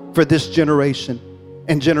intercessors for this generation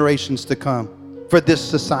and generations to come, for this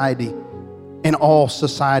society and all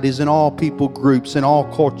societies and all people groups and all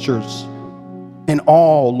cultures. And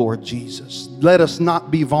all, Lord Jesus, let us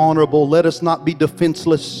not be vulnerable. Let us not be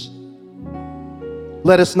defenseless.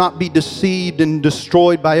 Let us not be deceived and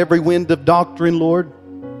destroyed by every wind of doctrine, Lord.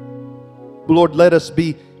 Lord, let us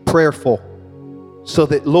be prayerful so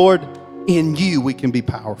that, Lord, in you we can be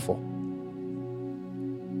powerful.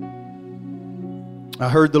 I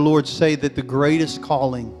heard the Lord say that the greatest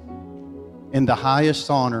calling and the highest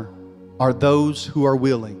honor are those who are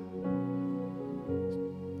willing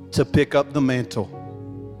to pick up the mantle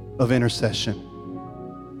of intercession.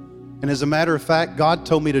 And as a matter of fact, God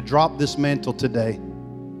told me to drop this mantle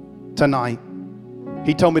tonight.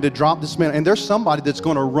 He told me to drop this mantle. And there's somebody that's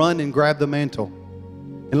going to run and grab the mantle.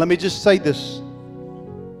 And let me just say this.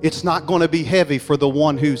 It's not going to be heavy for the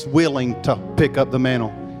one who's willing to pick up the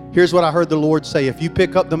mantle. Here's what I heard the Lord say. If you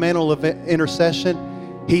pick up the mantle of intercession,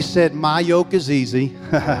 He said, my yoke is easy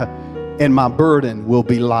and my burden will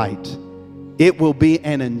be light. It will be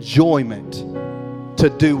an enjoyment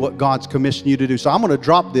to do what God's commissioned you to do. So I'm going to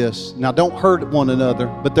drop this. Now, don't hurt one another,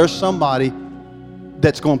 but there's somebody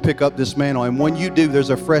that's going to pick up this mantle. And when you do,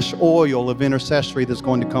 there's a fresh oil of intercessory that's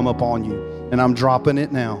going to come upon you. And I'm dropping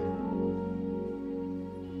it now.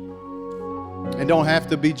 And don't have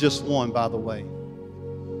to be just one, by the way.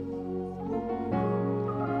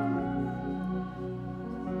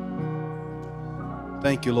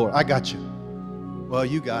 Thank you, Lord. I got you. Well,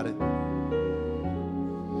 you got it.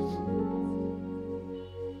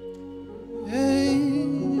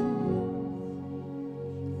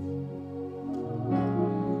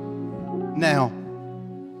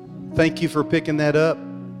 Thank you for picking that up.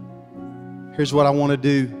 Here's what I want to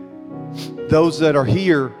do. Those that are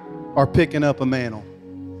here are picking up a mantle.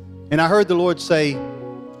 And I heard the Lord say,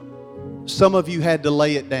 some of you had to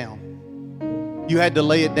lay it down. You had to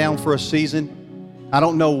lay it down for a season. I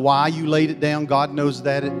don't know why you laid it down. God knows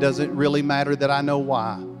that. It doesn't really matter that I know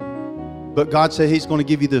why. But God said He's going to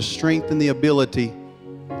give you the strength and the ability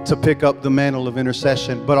to pick up the mantle of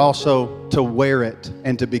intercession, but also to wear it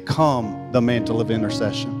and to become the mantle of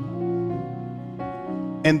intercession.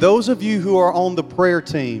 And those of you who are on the prayer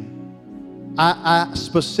team, I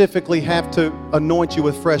specifically have to anoint you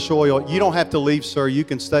with fresh oil. You don't have to leave, sir. You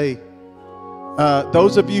can stay.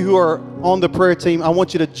 Those of you who are on the prayer team, I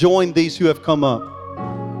want you to join these who have come up.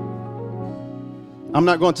 I'm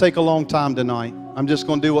not going to take a long time tonight. I'm just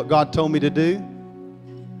going to do what God told me to do.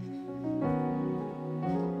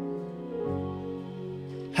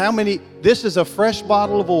 How many? This is a fresh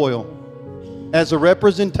bottle of oil as a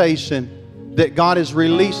representation that God is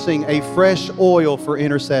releasing a fresh oil for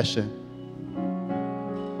intercession.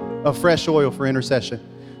 A fresh oil for intercession.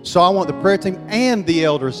 So I want the prayer team and the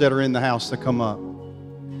elders that are in the house to come up.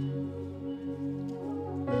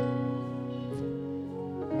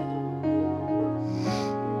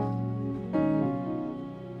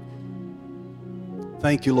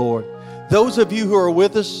 Thank you, Lord. Those of you who are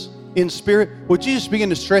with us in spirit, would you just begin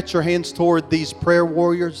to stretch your hands toward these prayer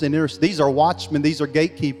warriors? And these are watchmen, these are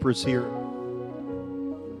gatekeepers here.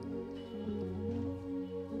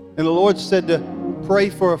 And the Lord said to pray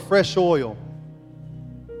for a fresh oil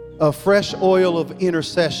of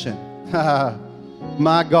intercession.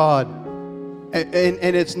 My God.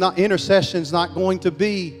 And it's not, intercession's not going to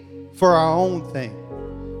be for our own thing,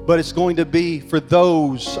 but it's going to be for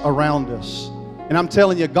those around us. And I'm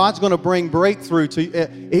telling you, God's going to bring breakthrough to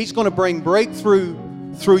you. He's going to bring breakthrough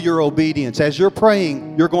through your obedience. As you're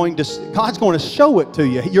praying, God's going to show it to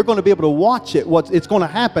you. You're going to be able to watch it. It's going to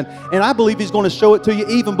happen. And I believe He's going to show it to you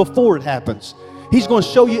even before it happens. He's going to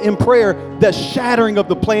show you in prayer the shattering of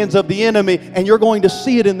the plans of the enemy, and you're going to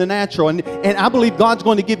see it in the natural. And I believe God's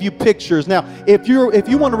going to give you pictures. Now, if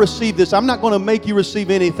you want to receive this, I'm not going to make you receive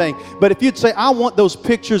anything. But if you'd say, I want those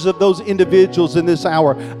pictures of those individuals in this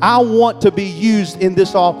hour. I want to be used in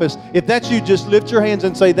this office. If that's you, just lift your hands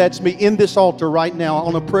and say, that's me in this altar right now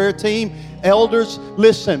on a prayer team. Elders,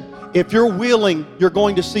 listen. If you're willing, you're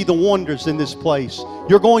going to see the wonders in this place.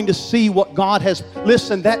 You're going to see what God has.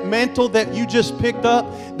 Listen, that mantle that you just picked up,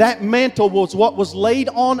 that mantle was what was laid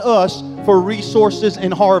on us for resources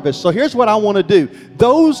and harvest. So here's what I want to do.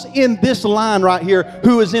 Those in this line right here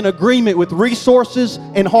who is in agreement with resources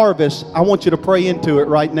and harvest, I want you to pray into it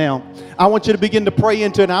right now. I want you to begin to pray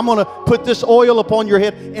into it. And I'm going to put this oil upon your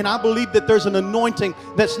head. And I believe that there's an anointing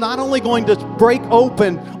that's not only going to break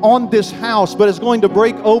open on this house, but it's going to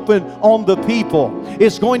break open on the people.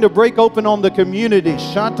 It's going to break open on the community. A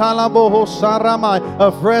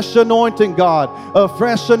fresh anointing, God. A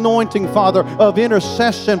fresh anointing, Father, of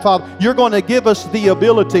intercession, Father. You're going to give us the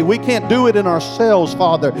ability. We can't do it in ourselves,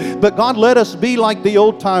 Father. But God, let us be like the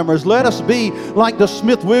old timers. Let us be like the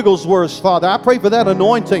Smith Wigglesworths, Father. I pray for that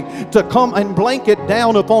anointing to come and blanket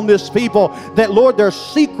down upon this people, that, Lord, their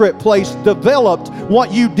secret place developed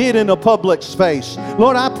what you did in a public space.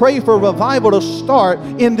 Lord, I pray for revival to start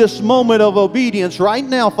in this moment of obedience right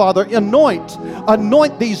now, Father.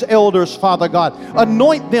 Anoint these elders, Father God.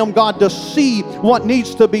 Anoint them, God, to see what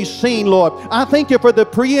needs to be seen, Lord. I thank you for the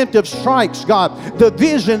preemptive strikes, God, the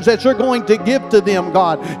visions that you're going to give to them,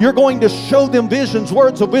 God. You're going to show them visions,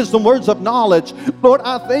 words of wisdom, words of knowledge. Lord,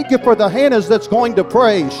 I thank you for the Hannahs that's going to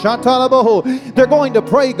pray. They're going to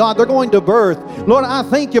pray, God. They're going to birth. Lord, I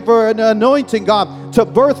thank you for an anointing, God, to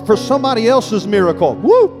birth for somebody else's miracle.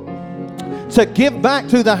 Woo! To give back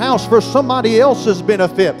to the house for somebody else's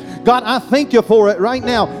benefit. God, I thank you for it right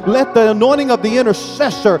now. Let the anointing of the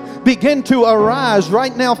intercessor begin to arise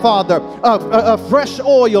right now, Father. A fresh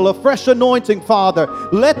oil, a fresh anointing, Father.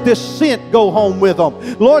 Let this scent go home with them.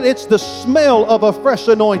 Lord, it's the smell of a fresh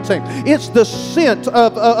anointing. It's the scent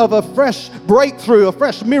of a fresh breakthrough, a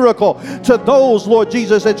fresh miracle to those, Lord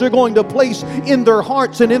Jesus, that you're going to place in their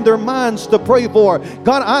hearts and in their minds to pray for.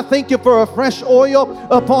 God, I thank you for a fresh oil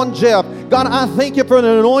upon Jeff. God, I thank you for an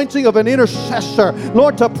anointing of an intercessor,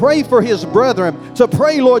 Lord, to pray for his brethren, to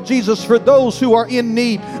pray, Lord Jesus, for those who are in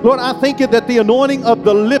need. Lord, I thank you that the anointing of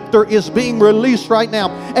the lifter is being released right now.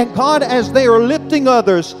 And God, as they are lifting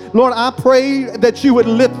others, Lord, I pray that you would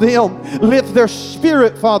lift them, lift their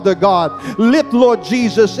spirit, Father God. Lift, Lord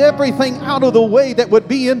Jesus, everything out of the way that would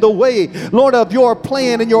be in the way, Lord, of your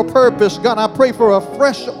plan and your purpose. God, I pray for a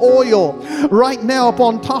fresh oil right now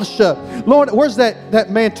upon Tasha. Lord, where's that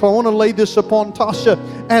mantle? I want to lay this upon Tasha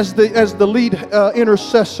as the lead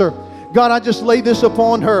intercessor. God, I just lay this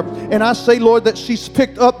upon her. And I say, Lord, that she's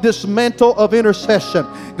picked up this mantle of intercession.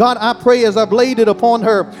 God, I pray as I've laid it upon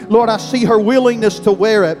her, Lord, I see her willingness to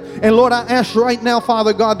wear it. And Lord, I ask right now,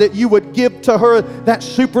 Father God, that you would give to her that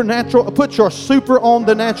supernatural, put your super on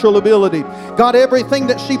the natural ability. God, everything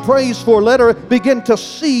that she prays for, let her begin to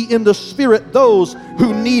see in the Spirit those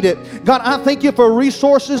who need it. God, I thank you for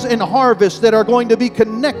resources and harvest that are going to be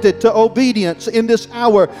connected to obedience in this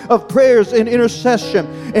hour of prayers and intercession.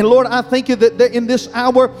 And Lord, I thank you that in this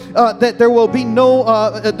hour that there will be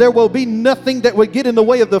nothing that would get in the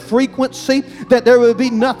way of the frequency, that there will be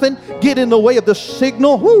nothing get in the way of the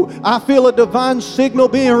signal. Woo, I feel a divine signal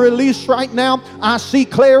being released right now. I see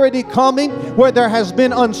clarity coming where there has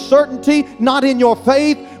been uncertainty, not in your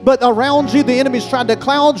faith, but around you. The enemy's tried to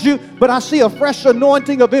cloud you, but I see a fresh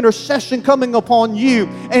anointing of intercession coming upon you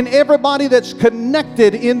and everybody that's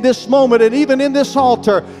connected in this moment and even in this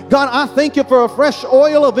altar. God, I thank you for a fresh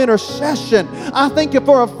oil of intercession. I thank you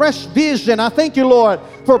for a fresh vision. I thank you, Lord,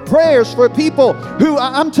 for prayers for people who,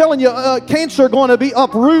 I'm telling you, cancer going to be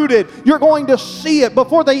uprooted. You're going to see it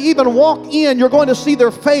before they even walk in. You're going to see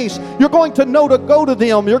their face. You're going to know to go to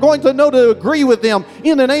them. You're going to know to agree with them.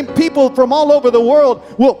 In the name, people from all over the world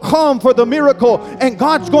will come for the miracle, and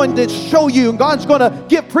God's going to show you, and God's going to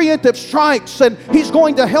give preemptive strikes, and He's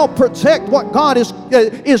going to help protect what God is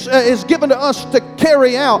given to us to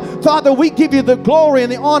carry out. Father, we give you the glory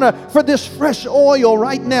and the honor for this fresh oil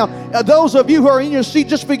right now. Those of you who are in your seat,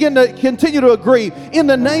 just begin to continue to agree. In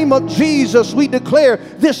the name of Jesus, we declare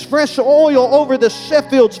this fresh oil over the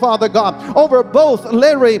Sheffields, Father God, over both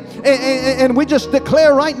Larry, and we just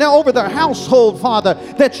declare right now over their household, Father,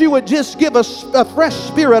 that you would just give us a fresh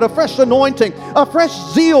spirit, a fresh anointing, a fresh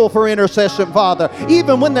zeal for intercession, Father.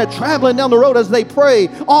 Even when they're traveling down the road as they pray,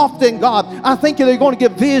 often, God, I think they're going to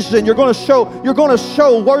give vision. You're going to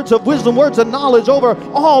show words of wisdom, words of knowledge over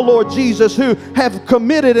all, Lord Jesus, who have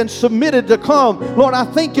committed and submitted to come. Lord, I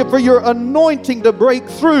thank you for your anointing to break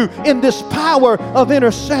through in this power of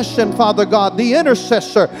intercession, Father God. The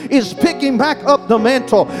intercessor is picking back up the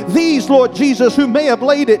mantle. These, Lord Jesus, who may have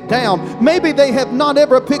laid it down, maybe they have not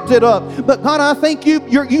ever picked it up, but God, I thank you,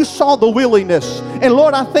 you saw the willingness. And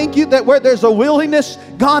Lord, I thank you that where there's a willingness,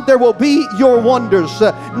 God, there will be your wonders.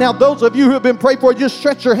 Now, those of you who have been prayed for, just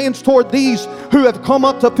stretch your hands toward these who have come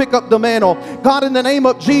up to pick up the mantle. God, in the name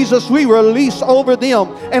of Jesus, we release over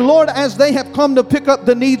them. And Lord, as they have come to pick up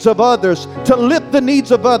the needs of others, to lift the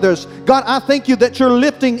needs of others, God, I thank you that you're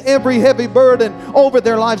lifting every heavy burden over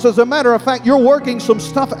their lives. As a matter of fact, you're working some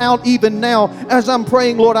stuff out even now as I'm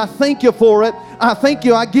praying. Lord, I thank you for it. I thank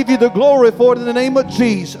you. I give you the glory for it in the name of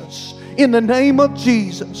Jesus. In the name of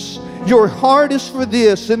Jesus. Your heart is for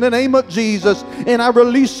this in the name of Jesus. And I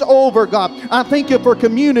release over, God. I thank you for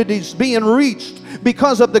communities being reached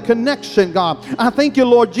because of the connection, God. I thank you,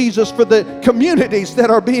 Lord Jesus, for the communities that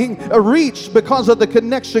are being reached because of the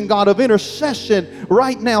connection, God, of intercession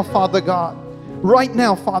right now, Father God. Right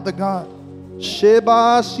now, Father God.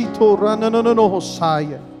 Sheba sito rananono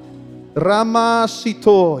hosaya. Rama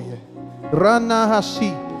sitoye. Rana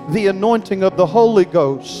hasi. The anointing of the Holy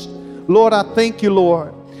Ghost. Lord, I thank you,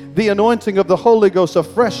 Lord. The anointing of the Holy Ghost, a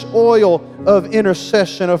fresh oil of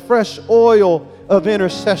intercession, a fresh oil of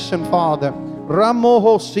intercession, Father.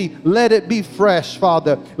 Ramohosi, let it be fresh,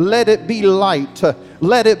 Father. Let it be light.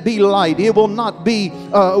 Let it be light. It will not be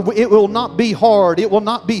hard. It will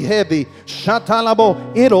not be heavy.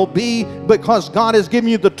 Shatalabo, it'll be because God has given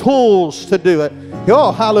you the tools to do it.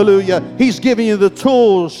 Oh, hallelujah. He's giving you the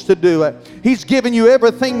tools to do it. He's giving you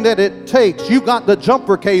everything that it takes. You got the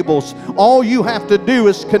jumper cables. All you have to do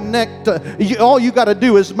is connect. All you got to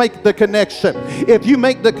do is make the connection. If you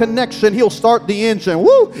make the connection, He'll start the engine.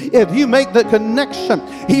 Woo! If you make the connection,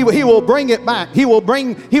 He will bring it back. He'll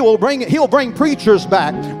bring preachers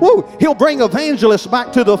back. Woo! He'll bring evangelists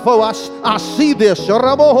back to the fold. I see this.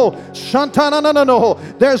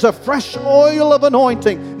 There's a fresh oil of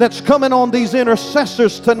anointing that's coming on these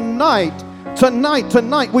intercessors tonight.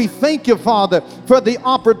 Tonight, we thank you, Father, for the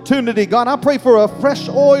opportunity. God, I pray for a fresh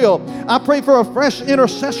oil. I pray for a fresh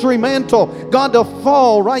intercessory mantle, God, to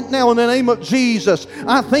fall right now in the name of Jesus.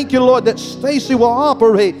 I thank you, Lord, that Stacy will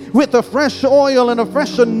operate with a fresh oil and a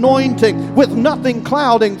fresh anointing with nothing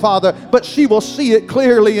clouding, Father, but she will see it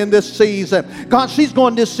clearly in this season. God, she's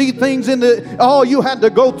going to see things you had to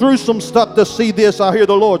go through some stuff to see this, I hear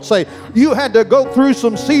the Lord say. You had to go through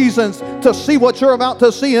some seasons to see what you're about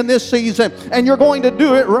to see in this season. and you're going to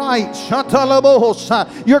do it right.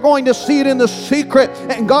 You're going to see it in the secret,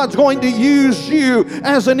 and God's going to use you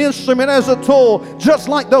as an instrument, as a tool, just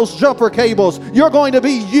like those jumper cables. You're going to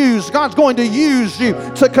be used. God's going to use you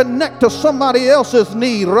to connect to somebody else's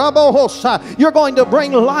need. You're going to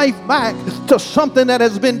bring life back to something that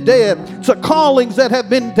has been dead, to callings that have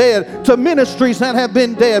been dead, to ministries that have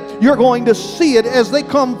been dead. You're going to see it as they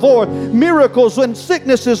come forth. Miracles and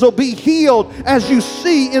sicknesses will be healed as you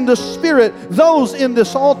see in the Spirit those in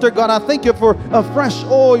this altar. God, I thank you for a fresh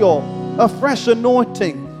oil, a fresh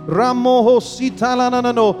anointing.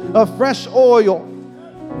 A fresh oil,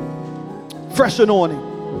 fresh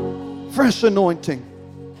anointing, fresh anointing.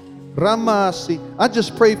 Ramasi. I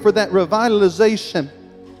just pray for that revitalization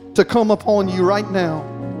to come upon you right now.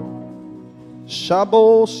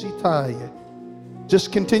 Shabo Sitaya.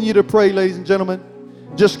 Just continue to pray, ladies and gentlemen.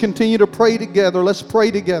 Just continue to pray together. Let's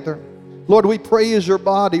pray together. Lord, we pray as your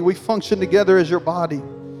body. We function together as your body.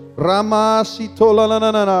 Ramasi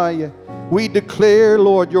Tolananaya. We declare,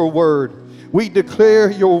 Lord, your word. We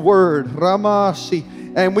declare your word. Ramasi.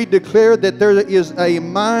 And we declare that there is a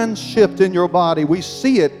mind shift in your body. We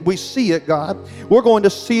see it. We see it, God. We're going to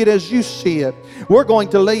see it as you see it. We're going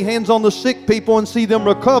to lay hands on the sick people and see them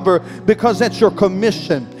recover because that's your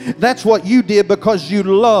commission. That's what you did because you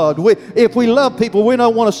loved. If we love people, we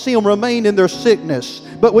don't want to see them remain in their sickness,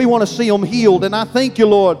 but we want to see them healed. And I thank you,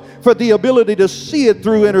 Lord, for the ability to see it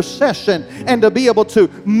through intercession and to be able to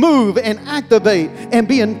move and activate and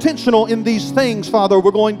be intentional in these things, Father.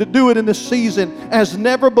 We're going to do it in this season as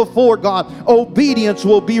never before, God. Obedience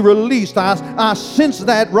will be released. I sense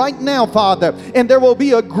that right now, Father. And there will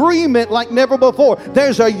be agreement like never before.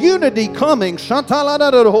 There's a unity coming.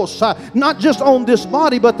 Not just on this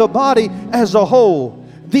body, but the body as a whole.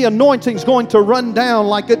 The anointing's going to run down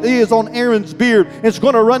like it is on Aaron's beard. It's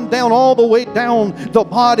going to run down all the way down the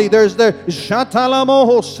body. There's the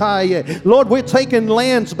Shatalamohosai. Lord, we're taking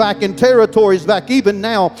lands back and territories back even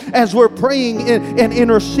now as we're praying and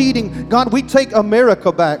interceding. God, we take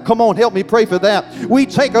America back. Come on, help me pray for that. We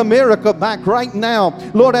take America back right now.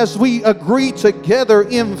 Lord, as we agree together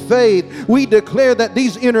in faith, we declare that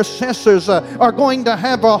these intercessors are going to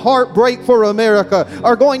have a heartbreak for America,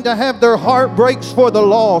 are going to have their heartbreaks for the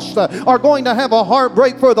lost, are going to have a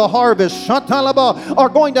heartbreak for the harvest, are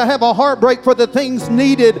going to have a heartbreak for the things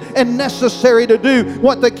needed and necessary to do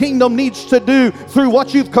what the kingdom needs to do through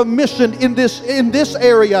what you've commissioned in this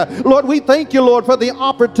area. Lord, we thank you, Lord, for the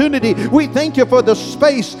opportunity. We thank you for the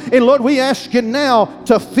space. And Lord, we ask you now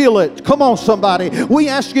to fill it. Come on, somebody. We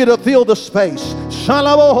ask you to fill the space.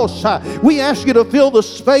 We ask you to fill the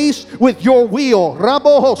space with your will.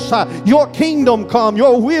 Your kingdom come.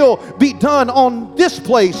 Your will be done on this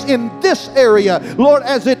place, in this area, Lord,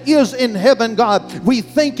 as it is in heaven, God. We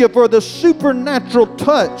thank you for the supernatural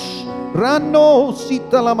touch.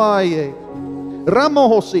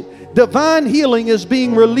 Divine healing is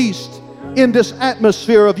being released in this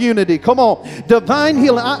atmosphere of unity. Come on. Divine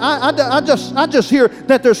healing. I just hear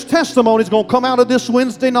that there's testimonies going to come out of this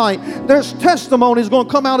Wednesday night. There's testimonies going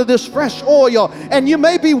to come out of this fresh oil. And you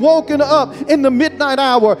may be woken up in the midnight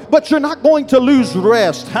hour, but you're not going to lose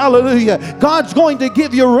rest. Hallelujah. God's going to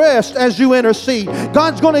give you rest as you intercede.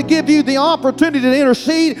 God's going to give you the opportunity to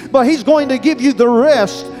intercede, but He's going to give you the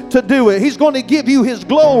rest to do it. He's going to give you His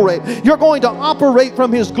glory. You're going to operate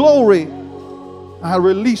from His glory. I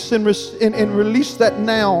release and release that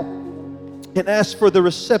now and ask for the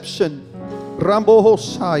reception. Rambo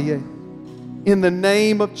Hosaye. In the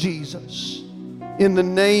name of Jesus. In the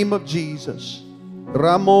name of Jesus.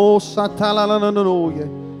 Ramo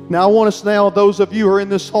Satalananoye. Now I want us now, those of you who are in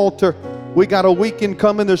this altar, we got a weekend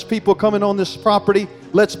coming. There's people coming on this property.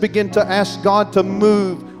 Let's begin to ask God to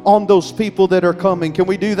move on those people that are coming. Can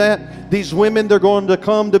we do that? These women, they're going to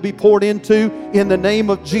come to be poured into. In the name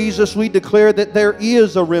of Jesus, we declare that there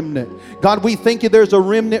is a remnant. God, we thank you there's a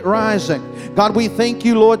remnant rising. God, we thank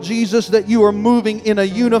you, Lord Jesus, that you are moving in a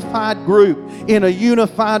unified group, in a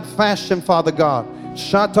unified fashion, Father God.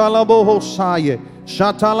 Shatalabohosaya.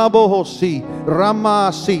 Shatalabohosi.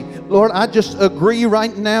 Ramasi. Lord, I just agree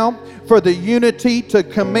right now for the unity to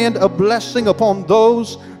command a blessing upon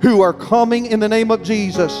those who are coming in the name of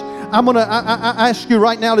Jesus. I ask you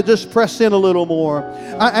right now to just press in a little more.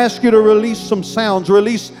 I ask you to release some sounds,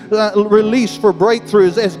 release for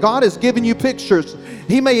breakthroughs as God has given you pictures.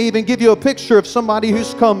 He may even give you a picture of somebody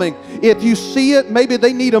who's coming. If you see it, maybe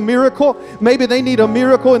they need a miracle. Maybe they need a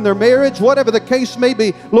miracle in their marriage, whatever the case may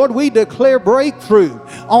be. Lord, we declare breakthrough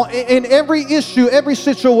in every issue, every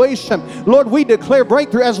situation. Lord, we declare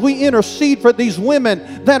breakthrough as we intercede for these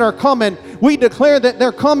women that are coming. We declare that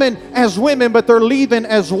they're coming as women, but they're leaving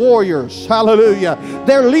as warriors. Hallelujah.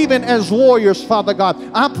 They're leaving as warriors, Father God.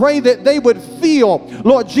 I pray that they would feel,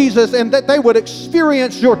 Lord Jesus, and that they would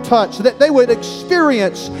experience your touch, that they would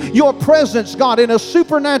experience your presence, God, in a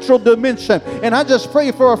supernatural dimension. And I just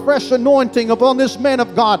pray for a fresh anointing upon this man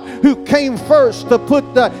of God who came first to put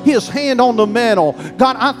his hand on the mantle.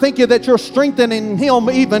 God, I thank you that you're strengthening him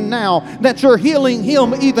even now, that you're healing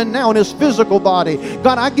him even now in his physical body.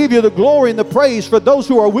 God, I give you the glory and the praise for those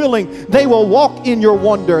who are willing. They will walk in your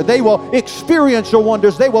wonder. They will experience your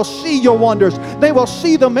wonders. They will see your wonders. They will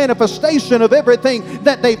see the manifestation of everything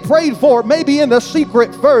that they prayed for, maybe in the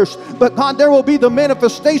secret first. But God, there will be the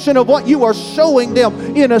manifestation of what you are showing them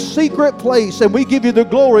in a secret place. And we give you the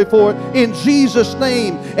glory for it in Jesus'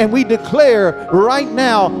 name. And we declare right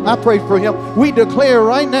now, I pray for him, we declare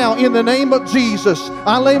right now in the name of Jesus,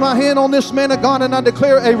 I lay my hand on this man of God and I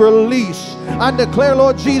declare a release. I declare,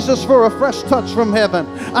 Lord Jesus, for a fresh touch from heaven.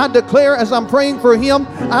 I declare as I'm praying for him,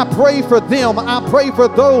 I pray for them. I pray for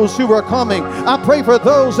those who are coming. I pray for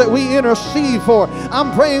those that we intercede for.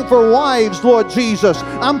 I'm praying for wives, Lord Jesus.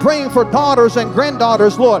 I'm praying for daughters and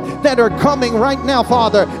granddaughters, Lord, that are coming right now,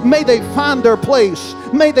 Father. May they find their place.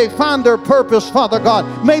 May they find their purpose, Father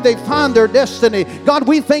God. May they find their destiny. God,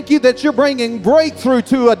 we thank you that you're bringing breakthrough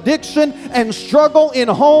to addiction and struggle in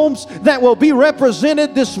homes that will be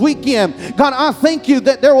represented this weekend. God, I thank you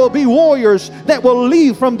that there will be warriors that will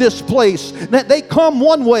leave from this place, that they come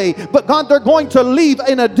one way, but God, they're going to leave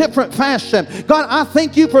in a different fashion. God, I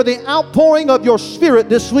thank you for the outpouring of your Spirit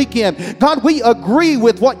this weekend. God, we agree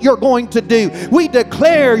with what you're going to do. We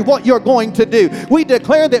declare what you're going to do. We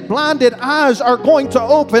declare that blinded eyes are going to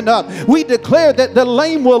open up. We declare that the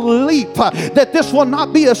lame will leap, that this will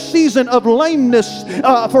not be a season of lameness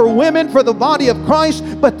for women, for the body of Christ,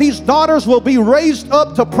 but these daughters will be raised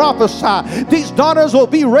up to prophesy. These daughters will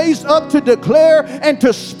be raised up to declare and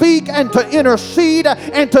to speak and to intercede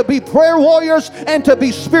and to be prayer warriors and to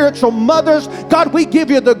be spiritual mothers. God, we give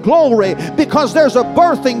you the glory because there's a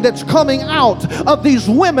birthing that's coming out of these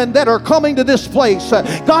women that are coming to this place.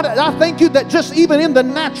 God, I thank you that just even in the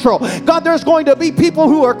natural, God, there's going to be people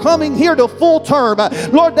who are coming here to full term.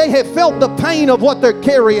 Lord, they have felt the pain of what they're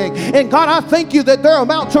carrying. And God, I thank you that they're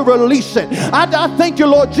about to release it. I thank you,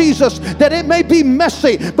 Lord Jesus, that it may be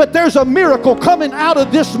messy, but there's a miracle coming out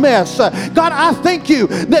of this mess. God, I thank you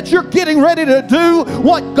that you're getting ready to do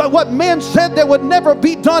what men said that would never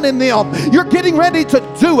be done in them. You're getting ready to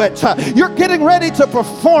do it. You're getting ready to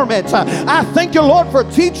perform it. I thank you, Lord, for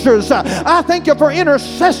teachers. I thank you for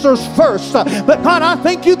intercessors first. But God, I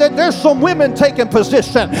thank you that there's some women taking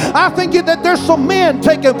position. I thank you that there's some men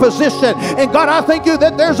taking position. And God, I thank you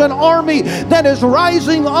that there's an army that is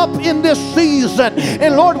rising up in this season.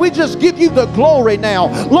 And Lord, we just give you the glory now.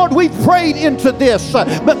 Lord, we prayed into this.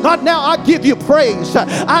 But God, now I give you praise.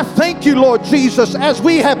 I thank you, Lord Jesus, as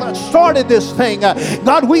we have started this thing.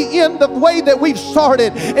 God, we end the way that we've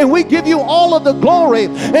started. And we give you all of the glory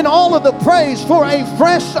and all of the praise for a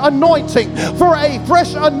fresh anointing. For a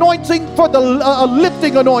fresh anointing, for the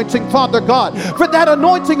lifting anointing, Father God. For that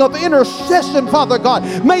anointing of intercession, Father God.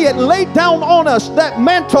 May it lay down on us. That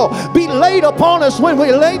mantle be laid upon us when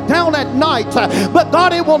we lay down at night. But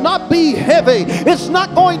God, it will not be heavy. It's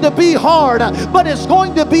not going to be hard, but it's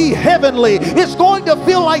going to be heavenly. It's going to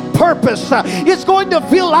feel like purpose. It's going to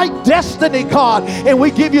feel like destiny, God. And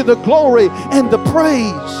we give you the glory and the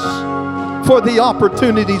praise for the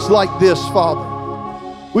opportunities like this, Father.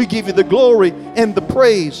 We give you the glory and the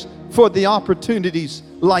praise for the opportunities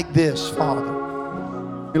like this, Father.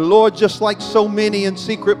 And Lord, just like so many in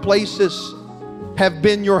secret places have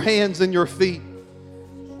been your hands and your feet,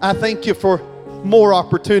 I thank you for more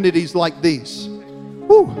opportunities like these.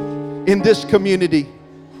 Woo. In this community,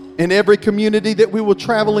 in every community that we will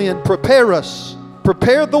travel in, prepare us.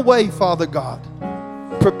 Prepare the way, Father God.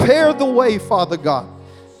 Prepare the way, Father God.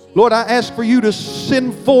 Lord, I ask for you to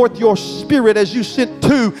send forth your Spirit as you sent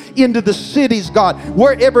two into the cities, God.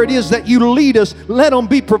 Wherever it is that you lead us, let them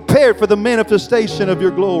be prepared for the manifestation of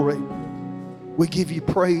your glory. We give you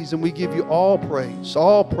praise and we give you all praise.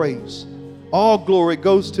 All praise, all glory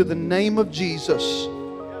goes to the name of Jesus,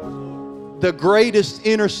 the greatest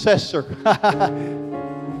intercessor.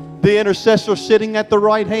 The intercessor sitting at the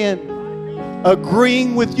right hand,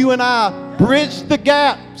 agreeing with you and I, bridge the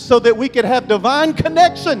gap so that we could have divine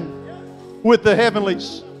connection with the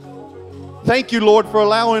heavenlies. Thank you, Lord, for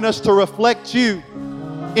allowing us to reflect you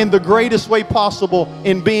in the greatest way possible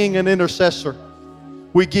in being an intercessor.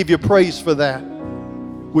 We give you praise for that.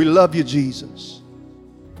 We love you, Jesus.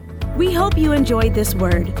 We hope you enjoyed this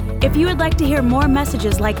word. If you would like to hear more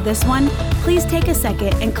messages like this one, please take a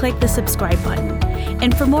second and click the subscribe button.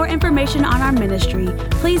 And for more information on our ministry,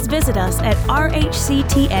 please visit us at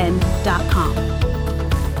rhctn.com.